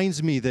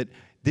reminds me that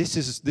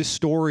this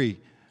story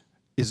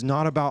is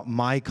not about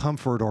my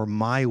comfort or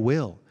my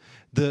will.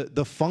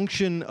 The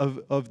function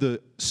of the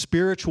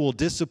spiritual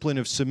discipline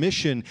of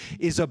submission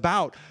is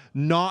about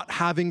not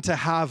having to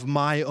have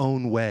my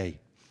own way.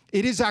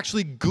 It is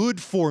actually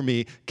good for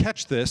me,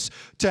 catch this,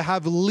 to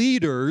have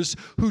leaders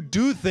who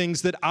do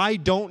things that I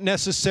don't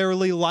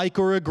necessarily like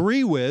or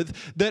agree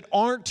with, that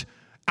aren't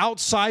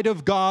outside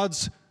of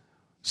God's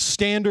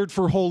standard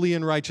for holy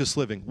and righteous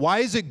living. Why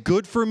is it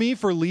good for me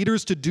for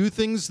leaders to do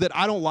things that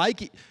I don't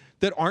like,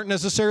 that aren't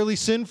necessarily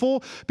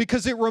sinful?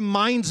 Because it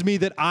reminds me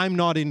that I'm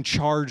not in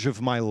charge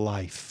of my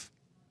life.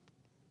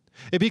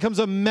 It becomes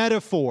a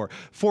metaphor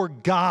for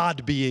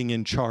God being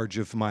in charge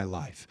of my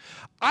life.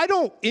 I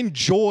don't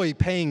enjoy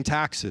paying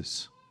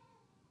taxes.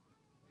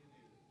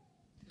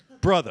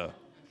 Brother.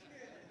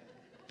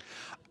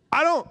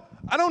 I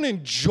don't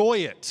enjoy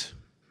it.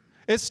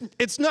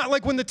 It's not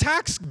like when the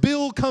tax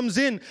bill comes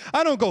in,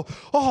 I don't go,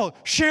 oh,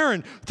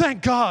 Sharon,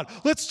 thank God,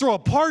 let's throw a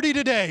party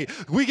today.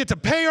 We get to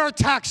pay our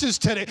taxes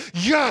today.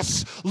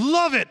 Yes,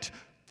 love it.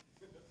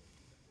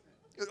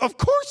 Of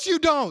course you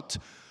don't.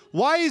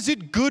 Why is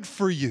it good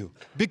for you?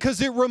 Because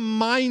it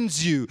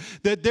reminds you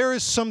that there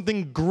is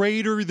something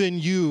greater than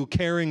you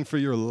caring for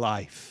your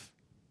life.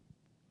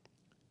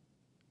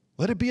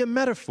 Let it be a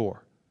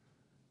metaphor.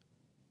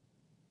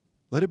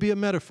 Let it be a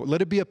metaphor.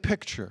 Let it be a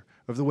picture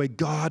of the way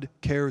God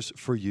cares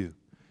for you.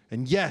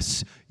 And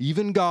yes,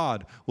 even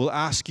God will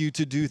ask you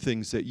to do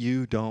things that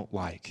you don't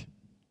like.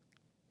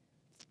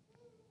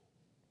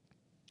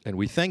 And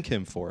we thank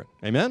Him for it.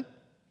 Amen?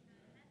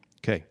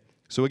 Okay.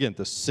 So again,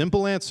 the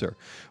simple answer,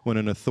 when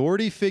an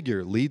authority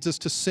figure leads us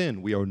to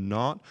sin, we are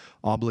not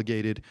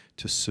obligated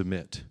to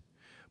submit.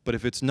 But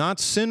if it's not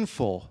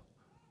sinful,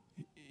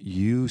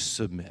 you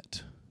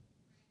submit,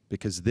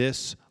 because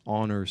this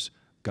honors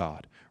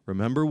God.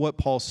 Remember what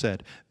Paul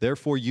said,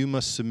 therefore you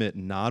must submit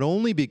not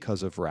only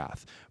because of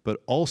wrath, but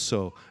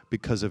also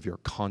because of your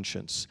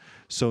conscience.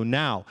 So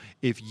now,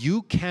 if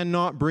you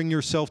cannot bring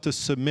yourself to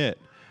submit,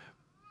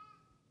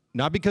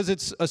 not because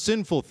it's a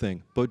sinful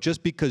thing, but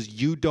just because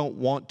you don't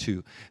want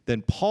to,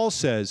 then Paul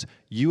says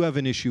you have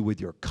an issue with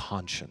your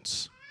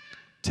conscience.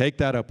 Take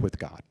that up with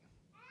God.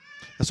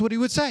 That's what he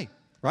would say,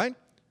 right?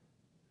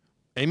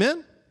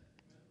 Amen?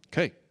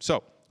 Okay, so,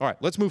 all right,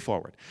 let's move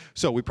forward.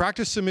 So we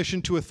practice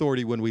submission to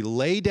authority when we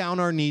lay down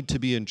our need to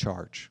be in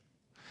charge.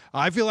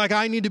 I feel like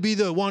I need to be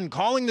the one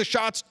calling the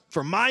shots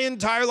for my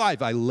entire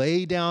life. I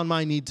lay down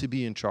my need to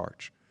be in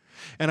charge.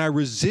 And I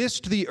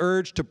resist the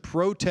urge to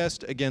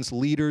protest against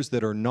leaders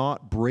that are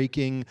not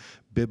breaking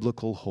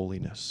biblical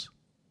holiness.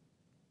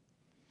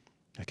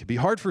 That can be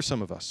hard for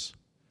some of us,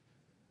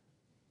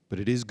 but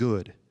it is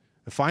good.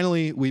 And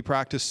finally, we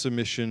practice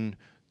submission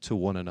to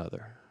one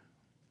another.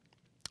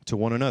 To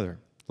one another.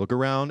 Look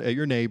around at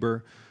your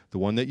neighbor, the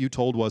one that you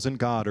told wasn't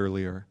God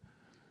earlier.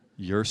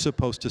 You're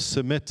supposed to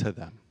submit to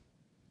them.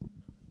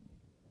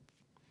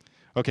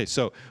 Okay,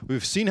 so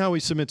we've seen how we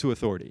submit to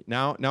authority.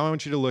 Now I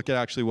want you to look at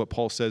actually what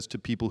Paul says to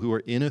people who are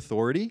in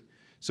authority.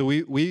 So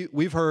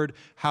we've heard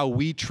how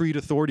we treat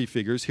authority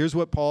figures. Here's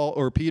what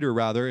Peter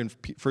in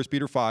 1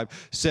 Peter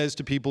 5 says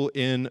to people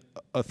in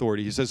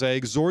authority. He says, I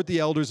exhort the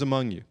elders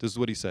among you. This is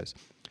what he says.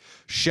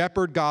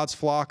 Shepherd God's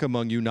flock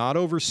among you, not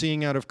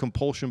overseeing out of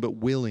compulsion, but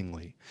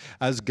willingly,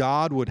 as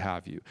God would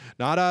have you,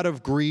 not out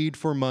of greed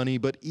for money,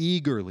 but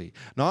eagerly,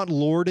 not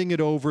lording it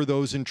over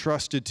those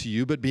entrusted to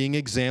you, but being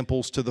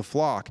examples to the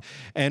flock.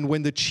 And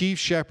when the chief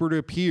shepherd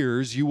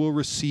appears, you will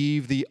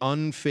receive the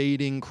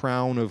unfading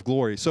crown of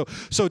glory. So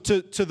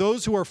to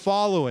those who are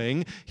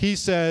following, he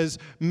says,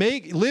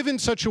 live in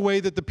such a way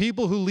that the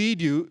people who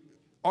lead you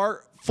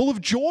are full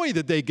of joy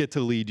that they get to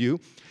lead you.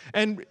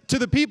 And to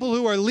the people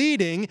who are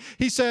leading,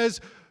 he says,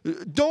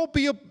 Don't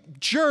be a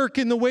jerk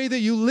in the way that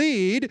you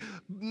lead.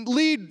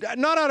 Lead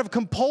not out of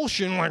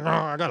compulsion, like,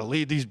 I got to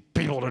lead these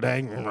people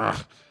today.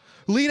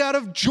 Lead out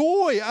of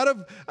joy,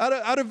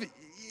 out of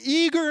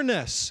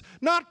eagerness.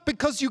 Not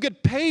because you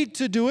get paid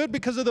to do it,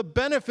 because of the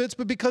benefits,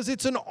 but because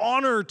it's an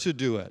honor to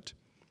do it.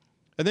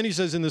 And then he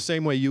says, in the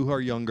same way, you who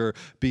are younger,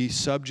 be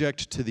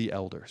subject to the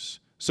elders.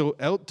 So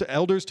to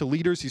elders, to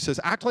leaders, he says,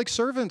 act like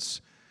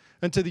servants.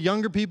 And to the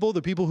younger people,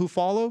 the people who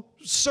follow,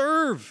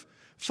 serve,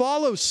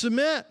 follow,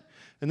 submit.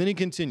 And then he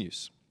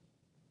continues.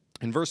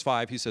 In verse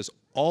 5, he says,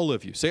 all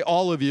of you, say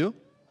all of you,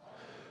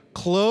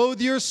 clothe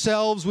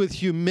yourselves with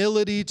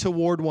humility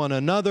toward one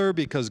another,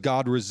 because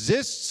God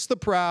resists the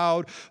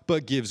proud,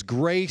 but gives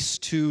grace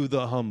to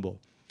the humble.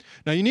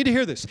 Now you need to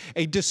hear this.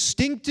 A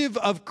distinctive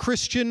of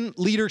Christian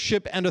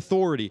leadership and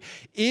authority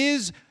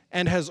is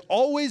and has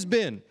always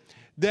been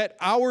that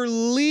our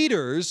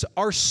leaders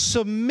are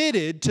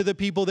submitted to the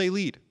people they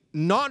lead.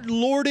 Not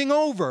lording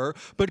over,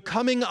 but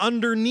coming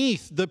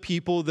underneath the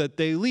people that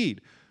they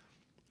lead.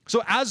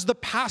 So as the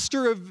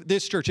pastor of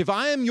this church, if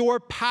I am your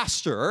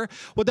pastor,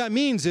 what that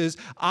means is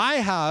I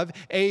have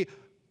a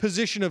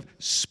position of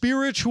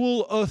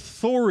spiritual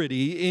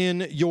authority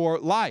in your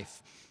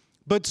life.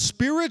 But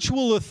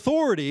spiritual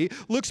authority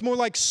looks more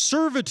like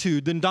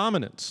servitude than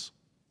dominance.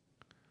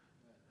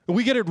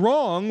 We get it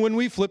wrong when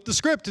we flip the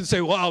script and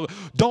say, well,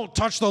 don't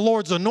touch the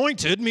Lord's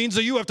anointed means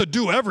that you have to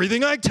do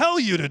everything I tell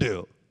you to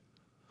do.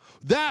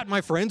 That, my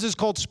friends, is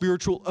called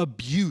spiritual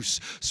abuse.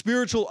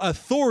 Spiritual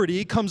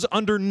authority comes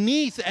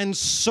underneath and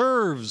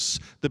serves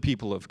the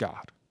people of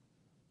God,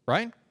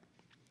 right?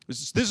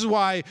 This is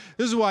why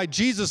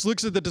Jesus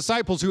looks at the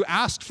disciples who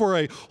asked for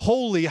a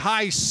holy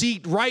high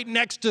seat right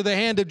next to the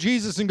hand of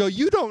Jesus and go,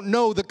 you don't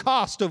know the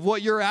cost of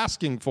what you're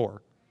asking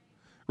for,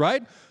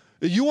 right?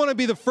 You want to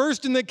be the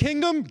first in the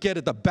kingdom? Get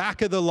at the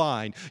back of the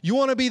line. You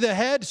want to be the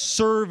head?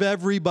 Serve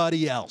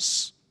everybody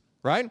else.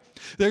 Right?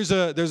 There's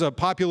a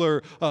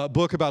popular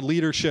book about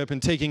leadership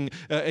and taking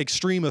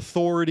extreme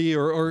authority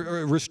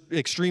or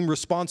extreme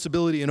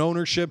responsibility and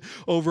ownership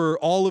over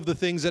all of the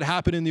things that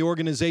happen in the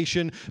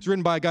organization. It's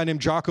written by a guy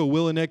named Jocko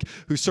Willink,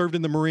 who served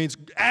in the Marines.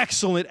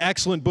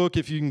 Excellent book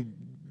if you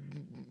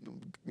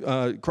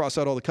can cross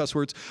out all the cuss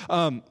words.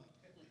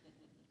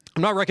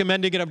 I'm not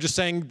recommending it. I'm just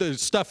saying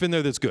there's stuff in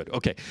there that's good.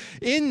 Okay.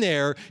 In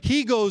there,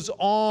 he goes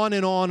on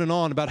and on and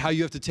on about how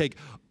you have to take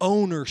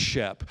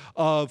ownership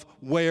of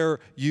where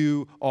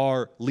you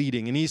are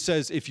leading. And he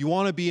says, if you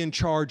want to be in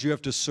charge, you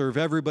have to serve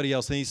everybody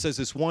else. And he says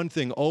this one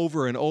thing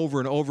over and over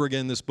and over again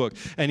in this book.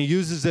 And he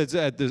uses it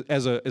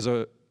as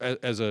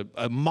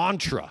a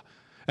mantra.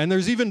 And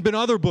there's even been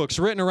other books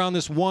written around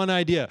this one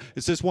idea.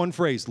 It's this one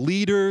phrase: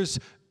 leaders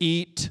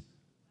eat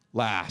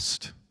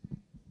last.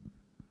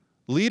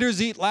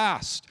 Leaders eat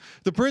last.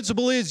 The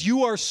principle is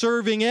you are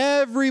serving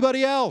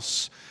everybody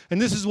else.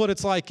 And this is what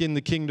it's like in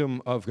the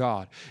kingdom of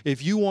God.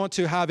 If you want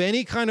to have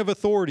any kind of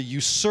authority,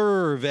 you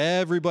serve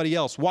everybody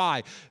else.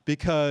 Why?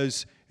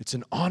 Because it's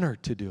an honor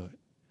to do it.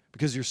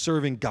 Because you're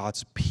serving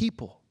God's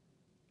people.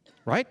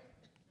 Right?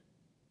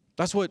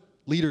 That's what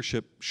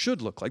leadership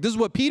should look like. This is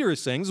what Peter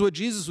is saying. This is what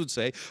Jesus would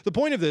say. The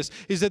point of this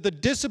is that the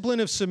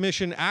discipline of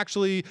submission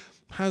actually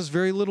has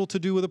very little to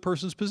do with a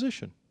person's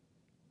position.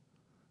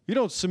 You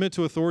don't submit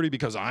to authority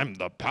because I'm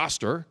the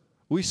pastor.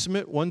 We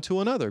submit one to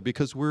another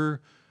because we're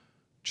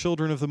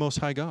children of the Most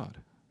High God.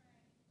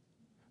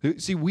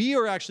 See, we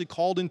are actually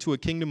called into a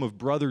kingdom of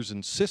brothers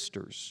and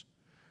sisters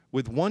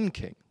with one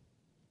king.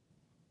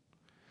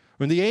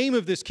 When the aim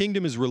of this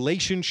kingdom is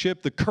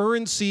relationship, the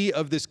currency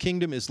of this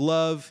kingdom is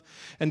love,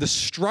 and the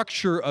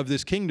structure of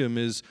this kingdom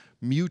is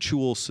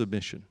mutual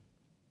submission.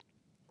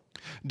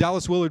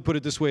 Dallas Willard put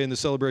it this way in the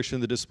Celebration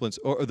of the Disciplines,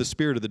 or the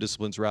Spirit of the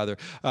Disciplines, rather.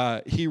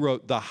 He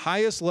wrote, the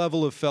highest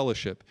level of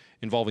fellowship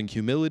involving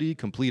humility,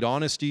 complete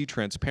honesty,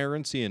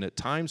 transparency, and at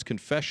times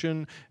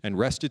confession and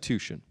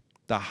restitution.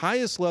 The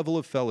highest level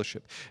of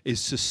fellowship is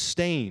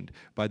sustained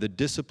by the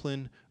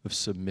discipline of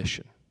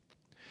submission.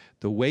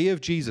 The way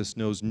of Jesus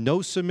knows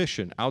no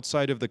submission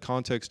outside of the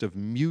context of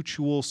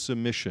mutual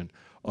submission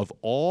of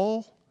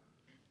all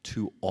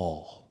to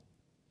all.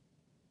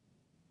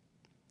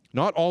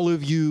 Not all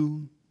of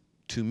you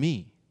to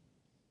me,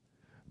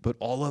 but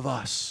all of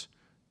us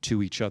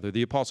to each other.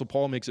 The Apostle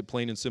Paul makes it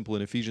plain and simple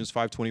in Ephesians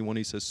 5:21.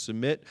 He says,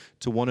 submit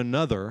to one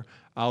another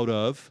out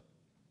of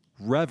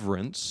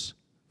reverence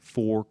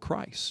for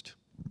Christ.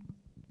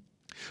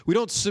 We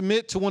don't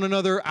submit to one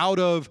another out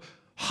of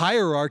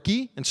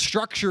hierarchy and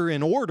structure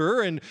and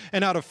order and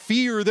out of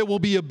fear that we'll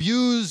be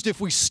abused if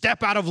we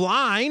step out of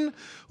line.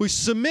 We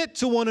submit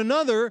to one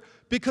another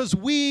because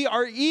we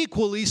are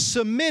equally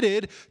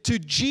submitted to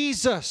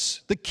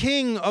Jesus, the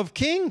King of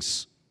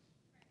Kings.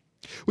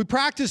 We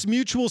practice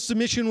mutual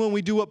submission when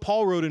we do what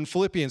Paul wrote in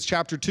Philippians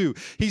chapter 2.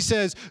 He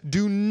says,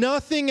 do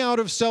nothing out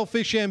of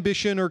selfish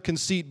ambition or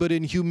conceit, but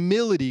in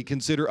humility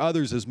consider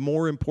others as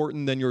more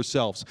important than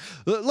yourselves.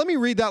 Let me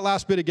read that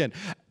last bit again.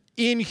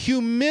 In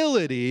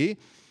humility,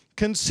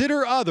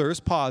 consider others,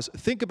 pause,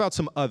 think about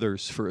some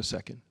others for a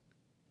second.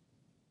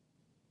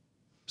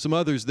 Some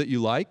others that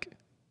you like,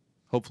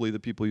 hopefully the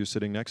people you're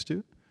sitting next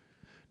to.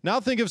 Now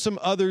think of some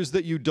others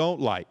that you don't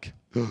like.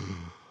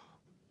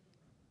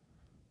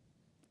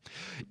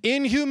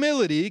 In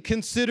humility,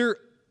 consider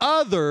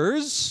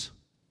others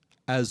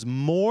as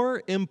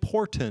more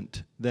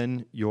important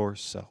than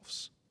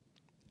yourselves.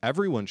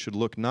 Everyone should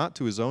look not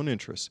to his own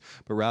interests,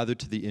 but rather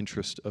to the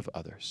interest of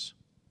others.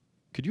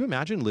 Could you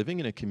imagine living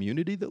in a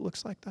community that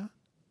looks like that?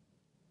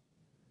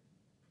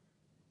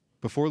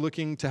 Before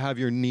looking to have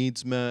your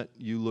needs met,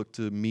 you look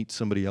to meet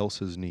somebody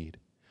else's need.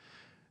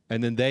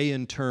 And then they,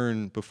 in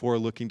turn, before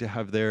looking to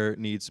have their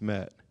needs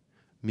met,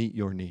 meet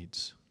your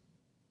needs.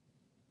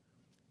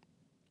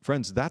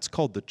 Friends, that's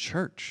called the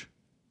church.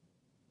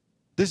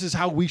 This is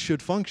how we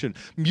should function.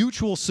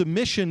 Mutual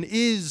submission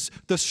is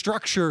the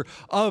structure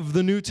of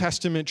the New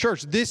Testament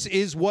church. This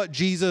is what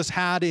Jesus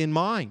had in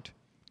mind.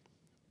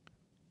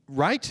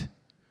 Right?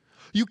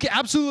 You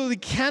absolutely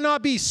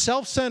cannot be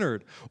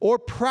self-centered or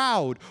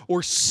proud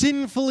or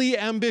sinfully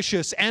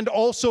ambitious and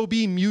also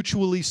be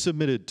mutually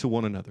submitted to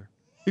one another.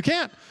 You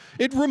can't.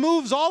 It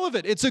removes all of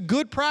it. It's a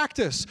good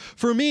practice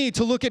for me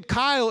to look at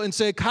Kyle and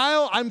say,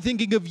 Kyle, I'm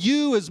thinking of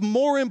you as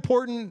more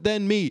important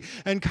than me.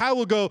 And Kyle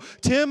will go,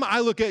 Tim, I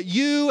look at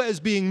you as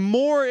being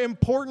more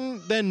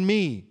important than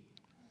me.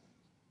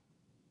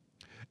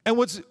 And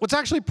what's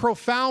actually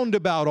profound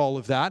about all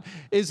of that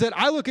is that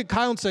I look at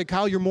Kyle and say,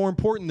 Kyle, you're more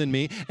important than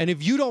me. And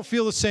if you don't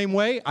feel the same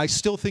way, I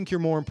still think you're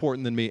more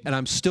important than me. And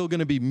I'm still going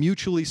to be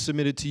mutually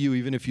submitted to you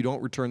even if you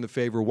don't return the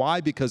favor. Why?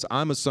 Because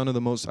I'm a son of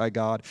the Most High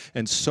God,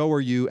 and so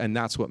are you, and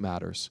that's what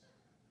matters.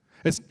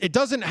 It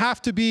doesn't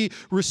have to be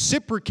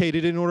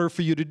reciprocated in order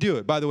for you to do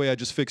it. By the way, I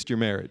just fixed your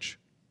marriage.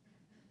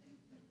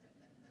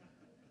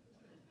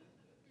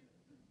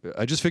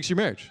 I just fixed your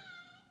marriage.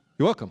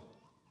 You're welcome.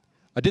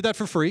 I did that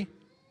for free.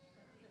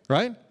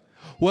 Right?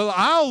 Well,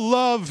 I'll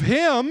love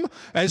him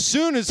as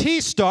soon as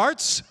he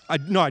starts.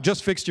 I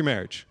just fixed your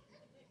marriage.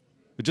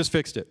 I just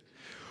fixed it.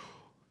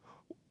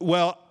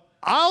 Well,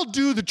 I'll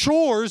do the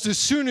chores as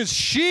soon as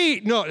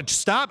no,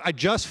 stop. I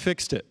just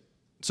fixed it.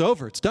 It's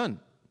over. It's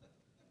done.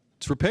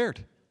 It's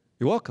repaired.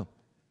 You're welcome.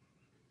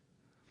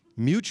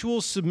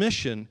 Mutual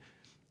submission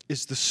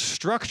is the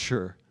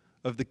structure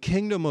of the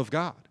kingdom of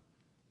God.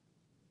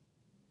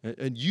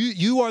 And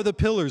you are the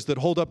pillars that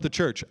hold up the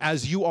church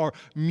as you are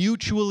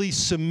mutually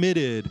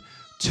submitted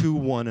to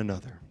one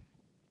another.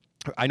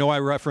 I know I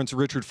reference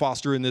Richard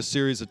Foster in this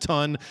series a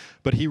ton,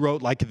 but he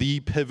wrote like the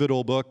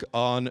pivotal book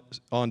on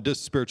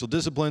spiritual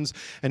disciplines,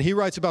 and he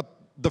writes about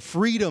the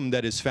freedom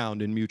that is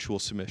found in mutual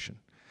submission.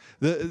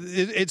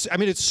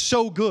 It's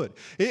so good.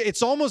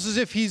 It's almost as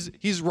if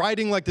he's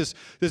writing like this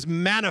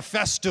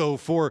manifesto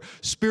for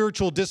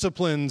spiritual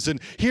disciplines,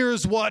 and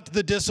here's what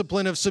the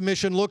discipline of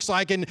submission looks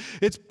like, and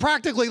it's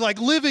practically like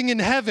living in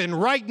heaven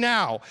right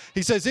now.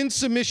 He says, in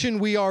submission,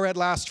 we are at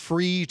last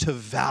free to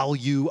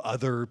value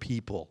other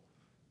people.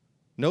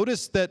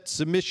 Notice that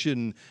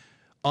submission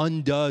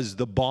undoes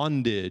the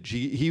bondage.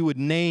 He would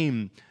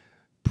name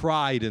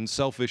pride and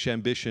selfish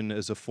ambition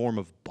as a form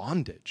of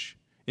bondage.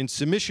 In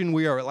submission,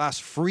 we are at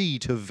last free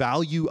to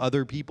value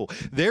other people.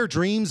 Their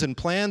dreams and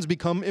plans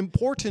become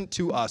important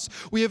to us.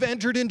 We have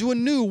entered into a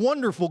new,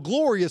 wonderful,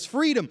 glorious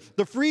freedom,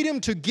 the freedom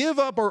to give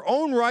up our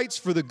own rights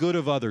for the good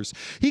of others.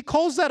 He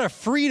calls that a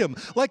freedom,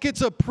 like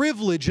it's a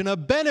privilege and a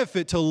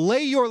benefit to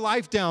lay your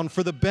life down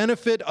for the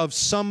benefit of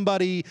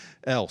somebody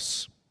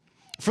else.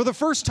 For the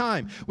first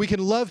time, we can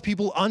love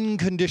people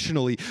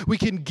unconditionally. We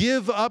can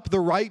give up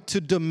the right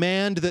to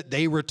demand that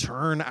they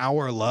return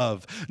our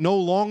love. No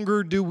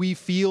longer do we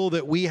feel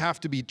that we have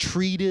to be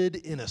treated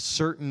in a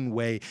certain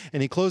way.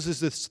 And he closes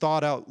this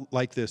thought out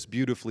like this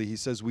beautifully. He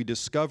says, we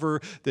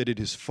discover that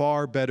it is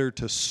far better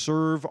to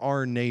serve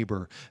our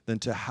neighbor than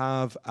to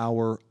have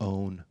our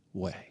own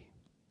way.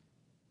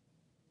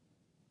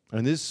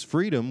 And this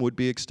freedom would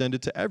be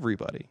extended to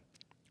everybody.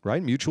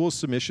 Right? Mutual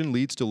submission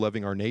leads to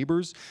loving our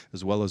neighbors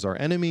as well as our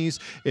enemies.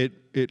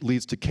 It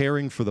leads to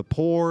caring for the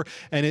poor,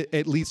 and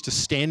it leads to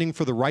standing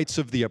for the rights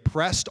of the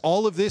oppressed.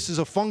 All of this is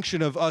a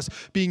function of us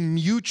being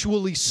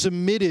mutually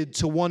submitted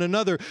to one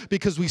another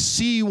because we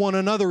see one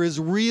another as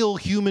real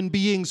human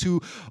beings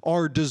who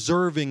are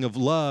deserving of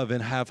love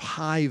and have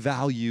high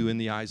value in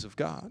the eyes of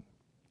God.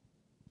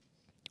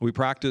 We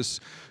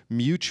practice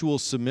mutual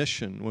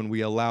submission when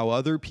we allow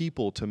other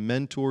people to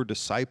mentor,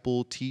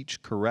 disciple,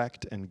 teach,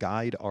 correct, and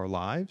guide our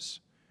lives.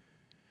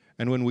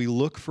 And when we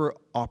look for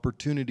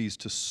opportunities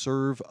to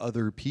serve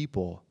other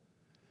people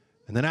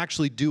and then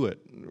actually do it,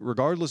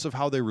 regardless of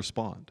how they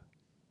respond.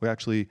 We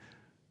actually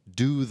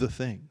do the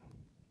thing.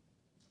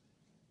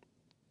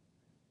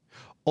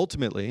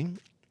 Ultimately,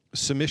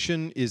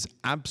 submission is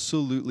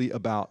absolutely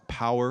about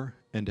power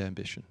and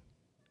ambition.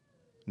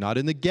 Not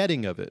in the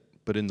getting of it,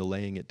 but in the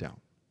laying it down.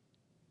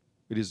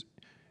 It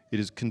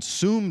is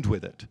consumed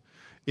with it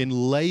in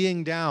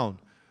laying down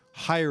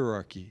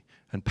hierarchy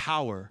and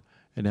power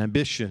and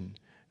ambition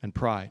and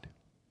pride.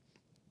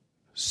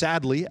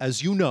 Sadly,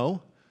 as you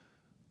know,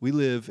 we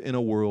live in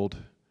a world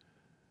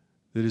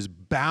that is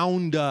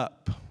bound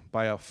up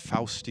by a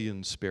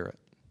Faustian spirit.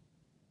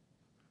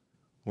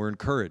 We're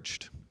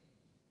encouraged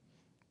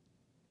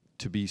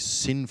to be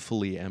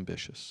sinfully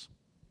ambitious,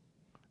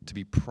 to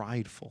be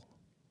prideful,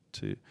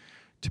 to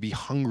be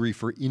hungry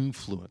for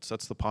influence.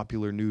 That's the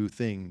popular new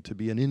thing, to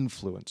be an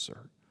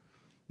influencer,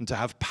 and to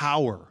have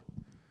power.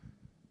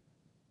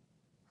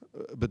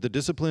 But the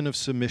discipline of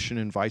submission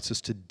invites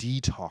us to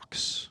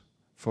detox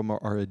from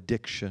our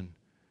addiction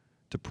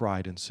to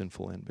pride and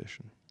sinful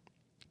ambition,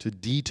 to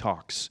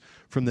detox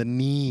from the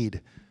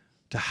need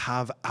to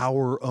have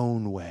our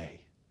own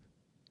way.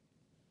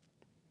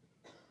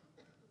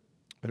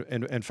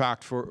 And in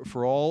fact,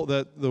 for all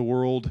that the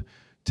world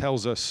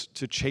tells us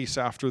to chase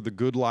after the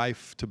good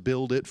life, to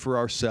build it for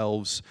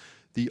ourselves,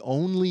 the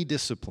only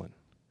discipline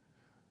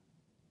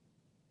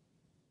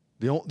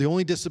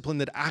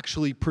that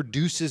actually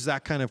produces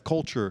that kind of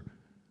culture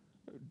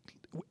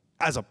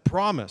as a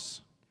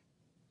promise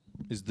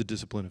is the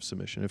discipline of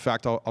submission. In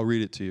fact, I'll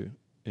read it to you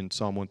in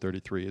Psalm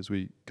 133 as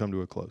we come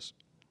to a close.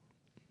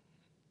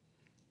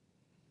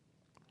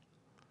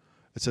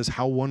 It says,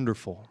 "How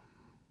wonderful,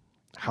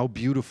 how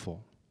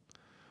beautiful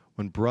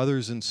when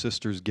brothers and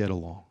sisters get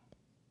along."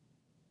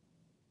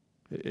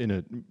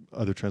 In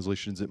other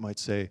translations, it might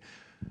say,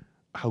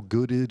 "How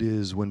good it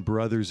is when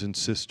brothers and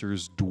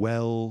sisters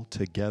dwell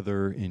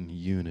together in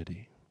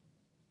unity."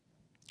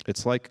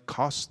 It's like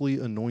costly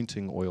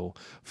anointing oil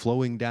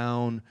flowing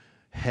down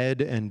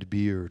head and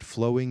beard,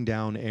 flowing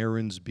down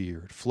Aaron's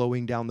beard,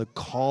 flowing down the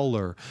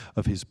collar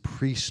of his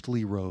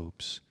priestly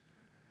robes.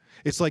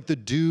 It's like the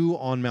dew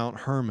on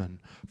Mount Hermon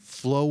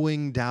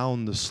flowing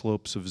down the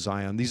slopes of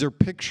Zion. These are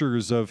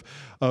pictures of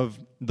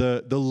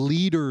the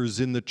leaders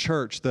in the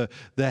church, the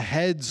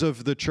heads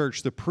of the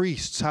church, the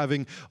priests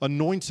having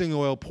anointing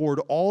oil poured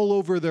all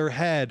over their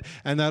head,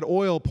 and that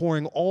oil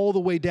pouring all the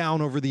way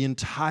down over the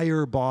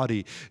entire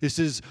body. This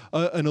is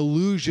an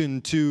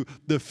allusion to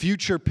the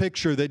future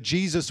picture that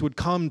Jesus would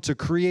come to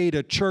create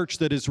a church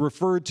that is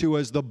referred to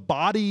as the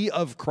body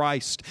of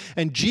Christ.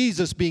 And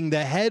Jesus being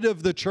the head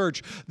of the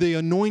church, the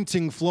anointing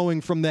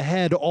flowing from the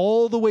head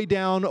all the way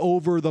down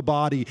over the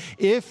body.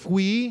 If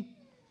we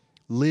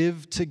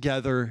live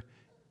together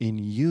in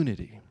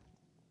unity.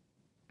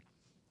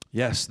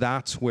 Yes,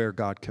 that's where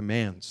God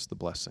commands the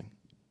blessing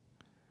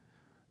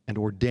and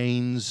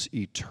ordains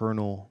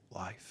eternal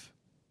life.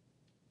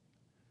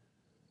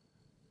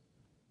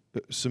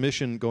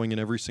 Submission going in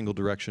every single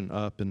direction,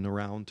 up and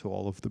around to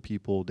all of the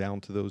people, down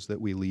to those that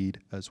we lead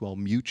as well.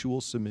 Mutual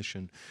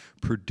submission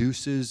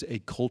produces a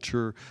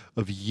culture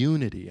of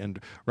unity. And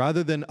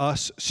rather than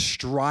us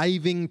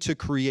striving to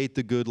create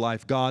the good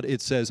life, God,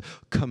 it says,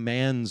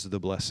 commands the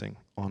blessing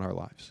on our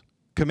lives.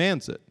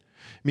 Commands it.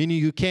 Meaning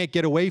you can't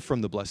get away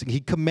from the blessing. He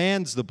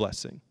commands the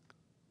blessing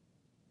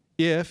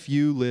if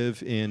you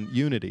live in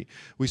unity.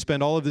 We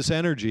spend all of this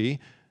energy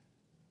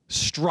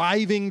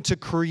striving to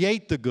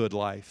create the good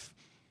life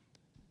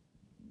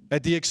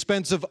at the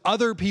expense of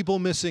other people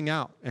missing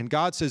out. And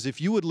God says,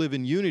 if you would live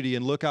in unity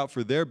and look out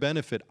for their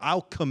benefit,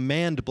 I'll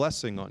command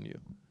blessing on you.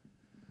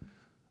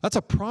 That's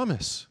a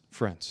promise,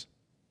 friends.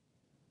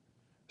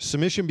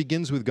 Submission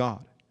begins with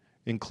God,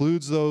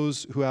 includes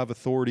those who have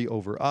authority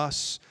over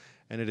us,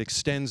 and it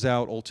extends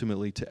out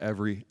ultimately to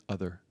every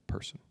other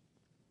person.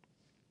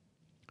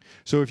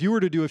 So if you were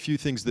to do a few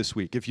things this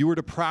week, if you were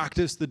to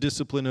practice the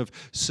discipline of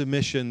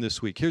submission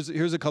this week,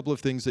 here's a couple of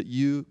things that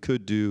you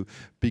could do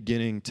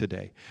beginning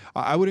today.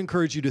 I would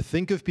encourage you to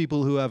think of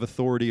people who have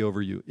authority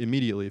over you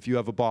immediately. If you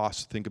have a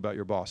boss, think about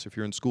your boss. If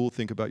you're in school,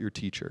 think about your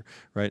teacher,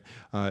 right?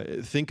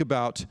 Think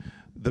about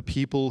the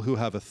people who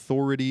have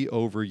authority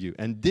over you.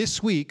 And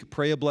this week,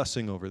 pray a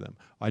blessing over them.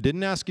 I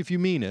didn't ask if you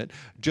mean it.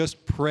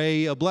 Just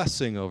pray a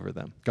blessing over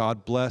them.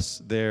 God bless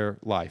their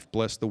life.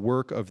 Bless the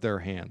work of their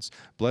hands.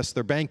 Bless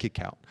their bank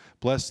account.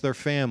 Bless their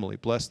family.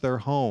 Bless their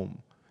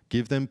home.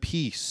 Give them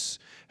peace.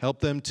 Help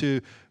them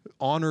to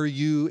honor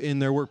you in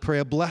their work. Pray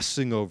a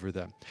blessing over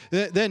them.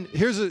 Then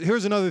here's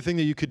another thing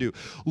that you could do.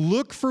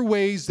 Look for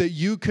ways that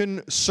you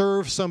can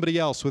serve somebody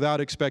else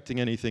without expecting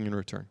anything in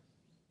return.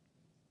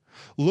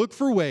 Look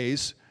for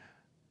ways.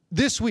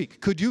 This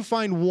week, could you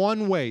find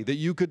one way that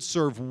you could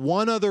serve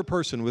one other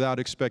person without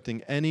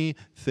expecting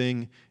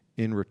anything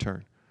in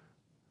return?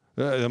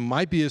 It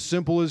might be as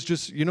simple as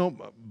just,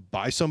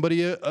 buy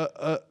somebody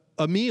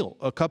a meal,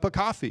 a cup of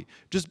coffee.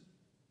 Just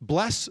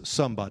bless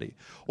somebody.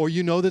 Or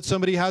you know that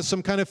somebody has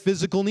some kind of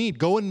physical need.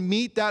 Go and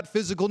meet that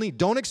physical need.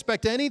 Don't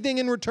expect anything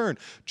in return.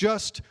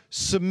 Just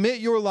submit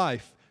your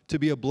life to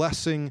be a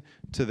blessing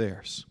to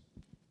theirs.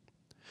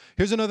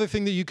 Here's another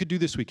thing that you could do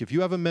this week. If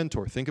you have a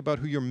mentor, think about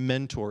who your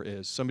mentor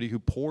is, somebody who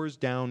pours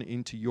down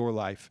into your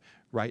life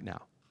right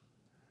now.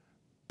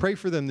 Pray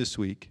for them this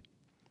week.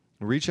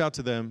 Reach out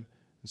to them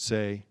and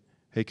say,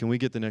 hey, can we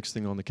get the next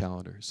thing on the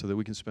calendar so that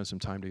we can spend some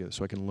time together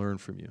so I can learn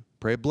from you?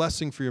 Pray a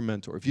blessing for your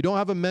mentor. If you don't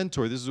have a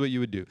mentor, this is what you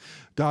would do.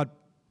 God,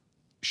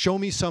 show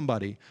me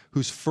somebody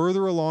who's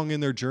further along in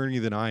their journey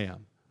than I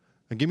am.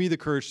 And give me the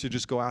courage to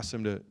just go ask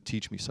them to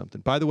teach me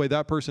something. By the way,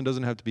 that person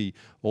doesn't have to be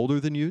older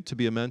than you to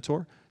be a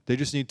mentor. They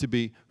just need to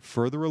be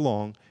further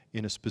along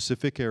in a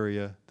specific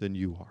area than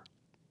you are.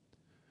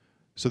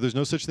 So there's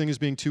no such thing as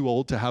being too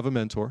old to have a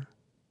mentor.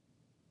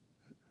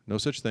 No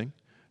such thing.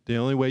 The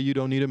only way you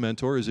don't need a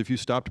mentor is if you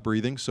stopped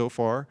breathing so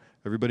far.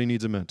 Everybody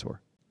needs a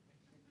mentor.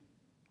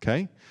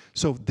 Okay?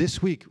 So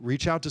this week,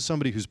 reach out to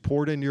somebody who's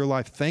poured into your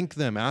life. Thank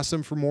them. Ask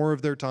them for more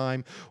of their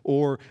time,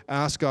 or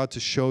ask God to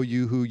show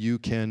you who you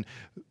can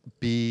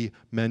be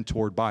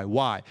mentored by.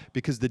 Why?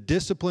 Because the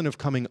discipline of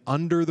coming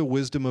under the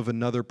wisdom of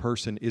another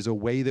person is a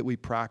way that we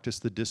practice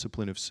the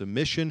discipline of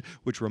submission,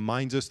 which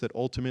reminds us that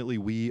ultimately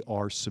we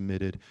are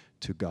submitted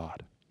to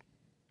God.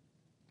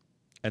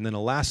 And then the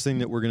last thing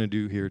that we're going to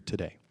do here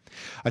today.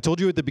 I told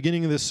you at the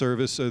beginning of this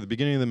service, or the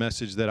beginning of the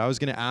message, that I was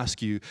going to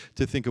ask you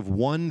to think of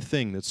one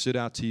thing that stood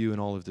out to you in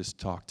all of this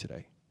talk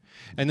today.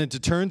 And then to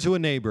turn to a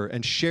neighbor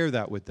and share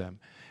that with them.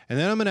 And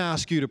then I'm going to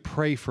ask you to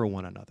pray for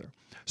one another.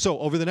 So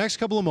over the next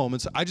couple of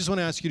moments, I just want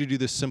to ask you to do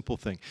this simple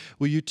thing.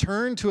 Will you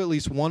turn to at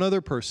least one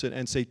other person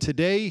and say,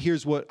 today,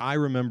 here's what I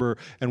remember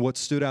and what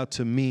stood out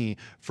to me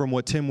from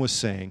what Tim was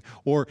saying.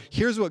 Or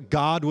here's what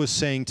God was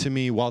saying to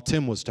me while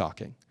Tim was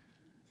talking.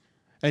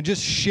 And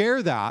just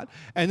share that.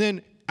 And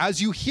then as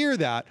you hear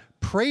that,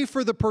 pray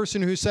for the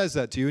person who says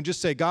that to you and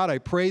just say, God, I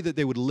pray that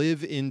they would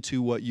live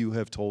into what you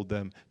have told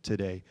them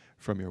today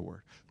from your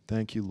word.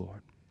 Thank you,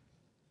 Lord.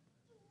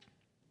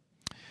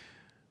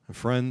 And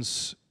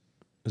friends,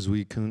 as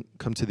we come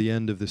to the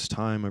end of this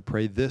time, I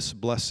pray this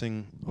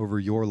blessing over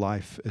your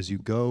life as you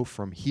go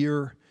from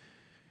here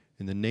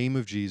in the name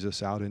of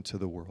Jesus out into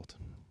the world.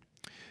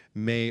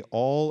 May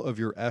all of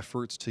your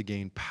efforts to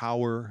gain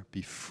power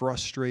be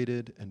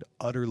frustrated and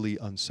utterly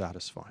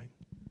unsatisfying.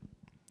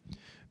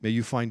 May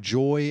you find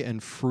joy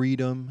and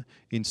freedom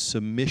in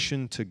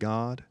submission to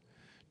God,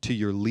 to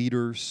your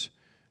leaders,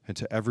 and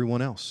to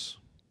everyone else.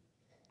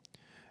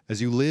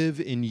 As you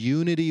live in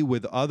unity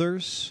with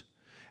others,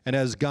 and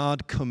as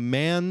God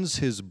commands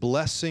his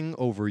blessing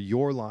over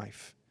your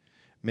life,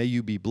 may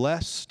you be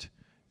blessed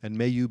and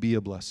may you be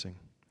a blessing.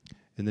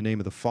 In the name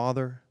of the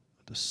Father,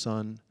 the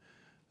Son,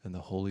 and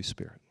the Holy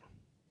Spirit.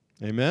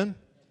 Amen?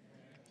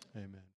 Amen.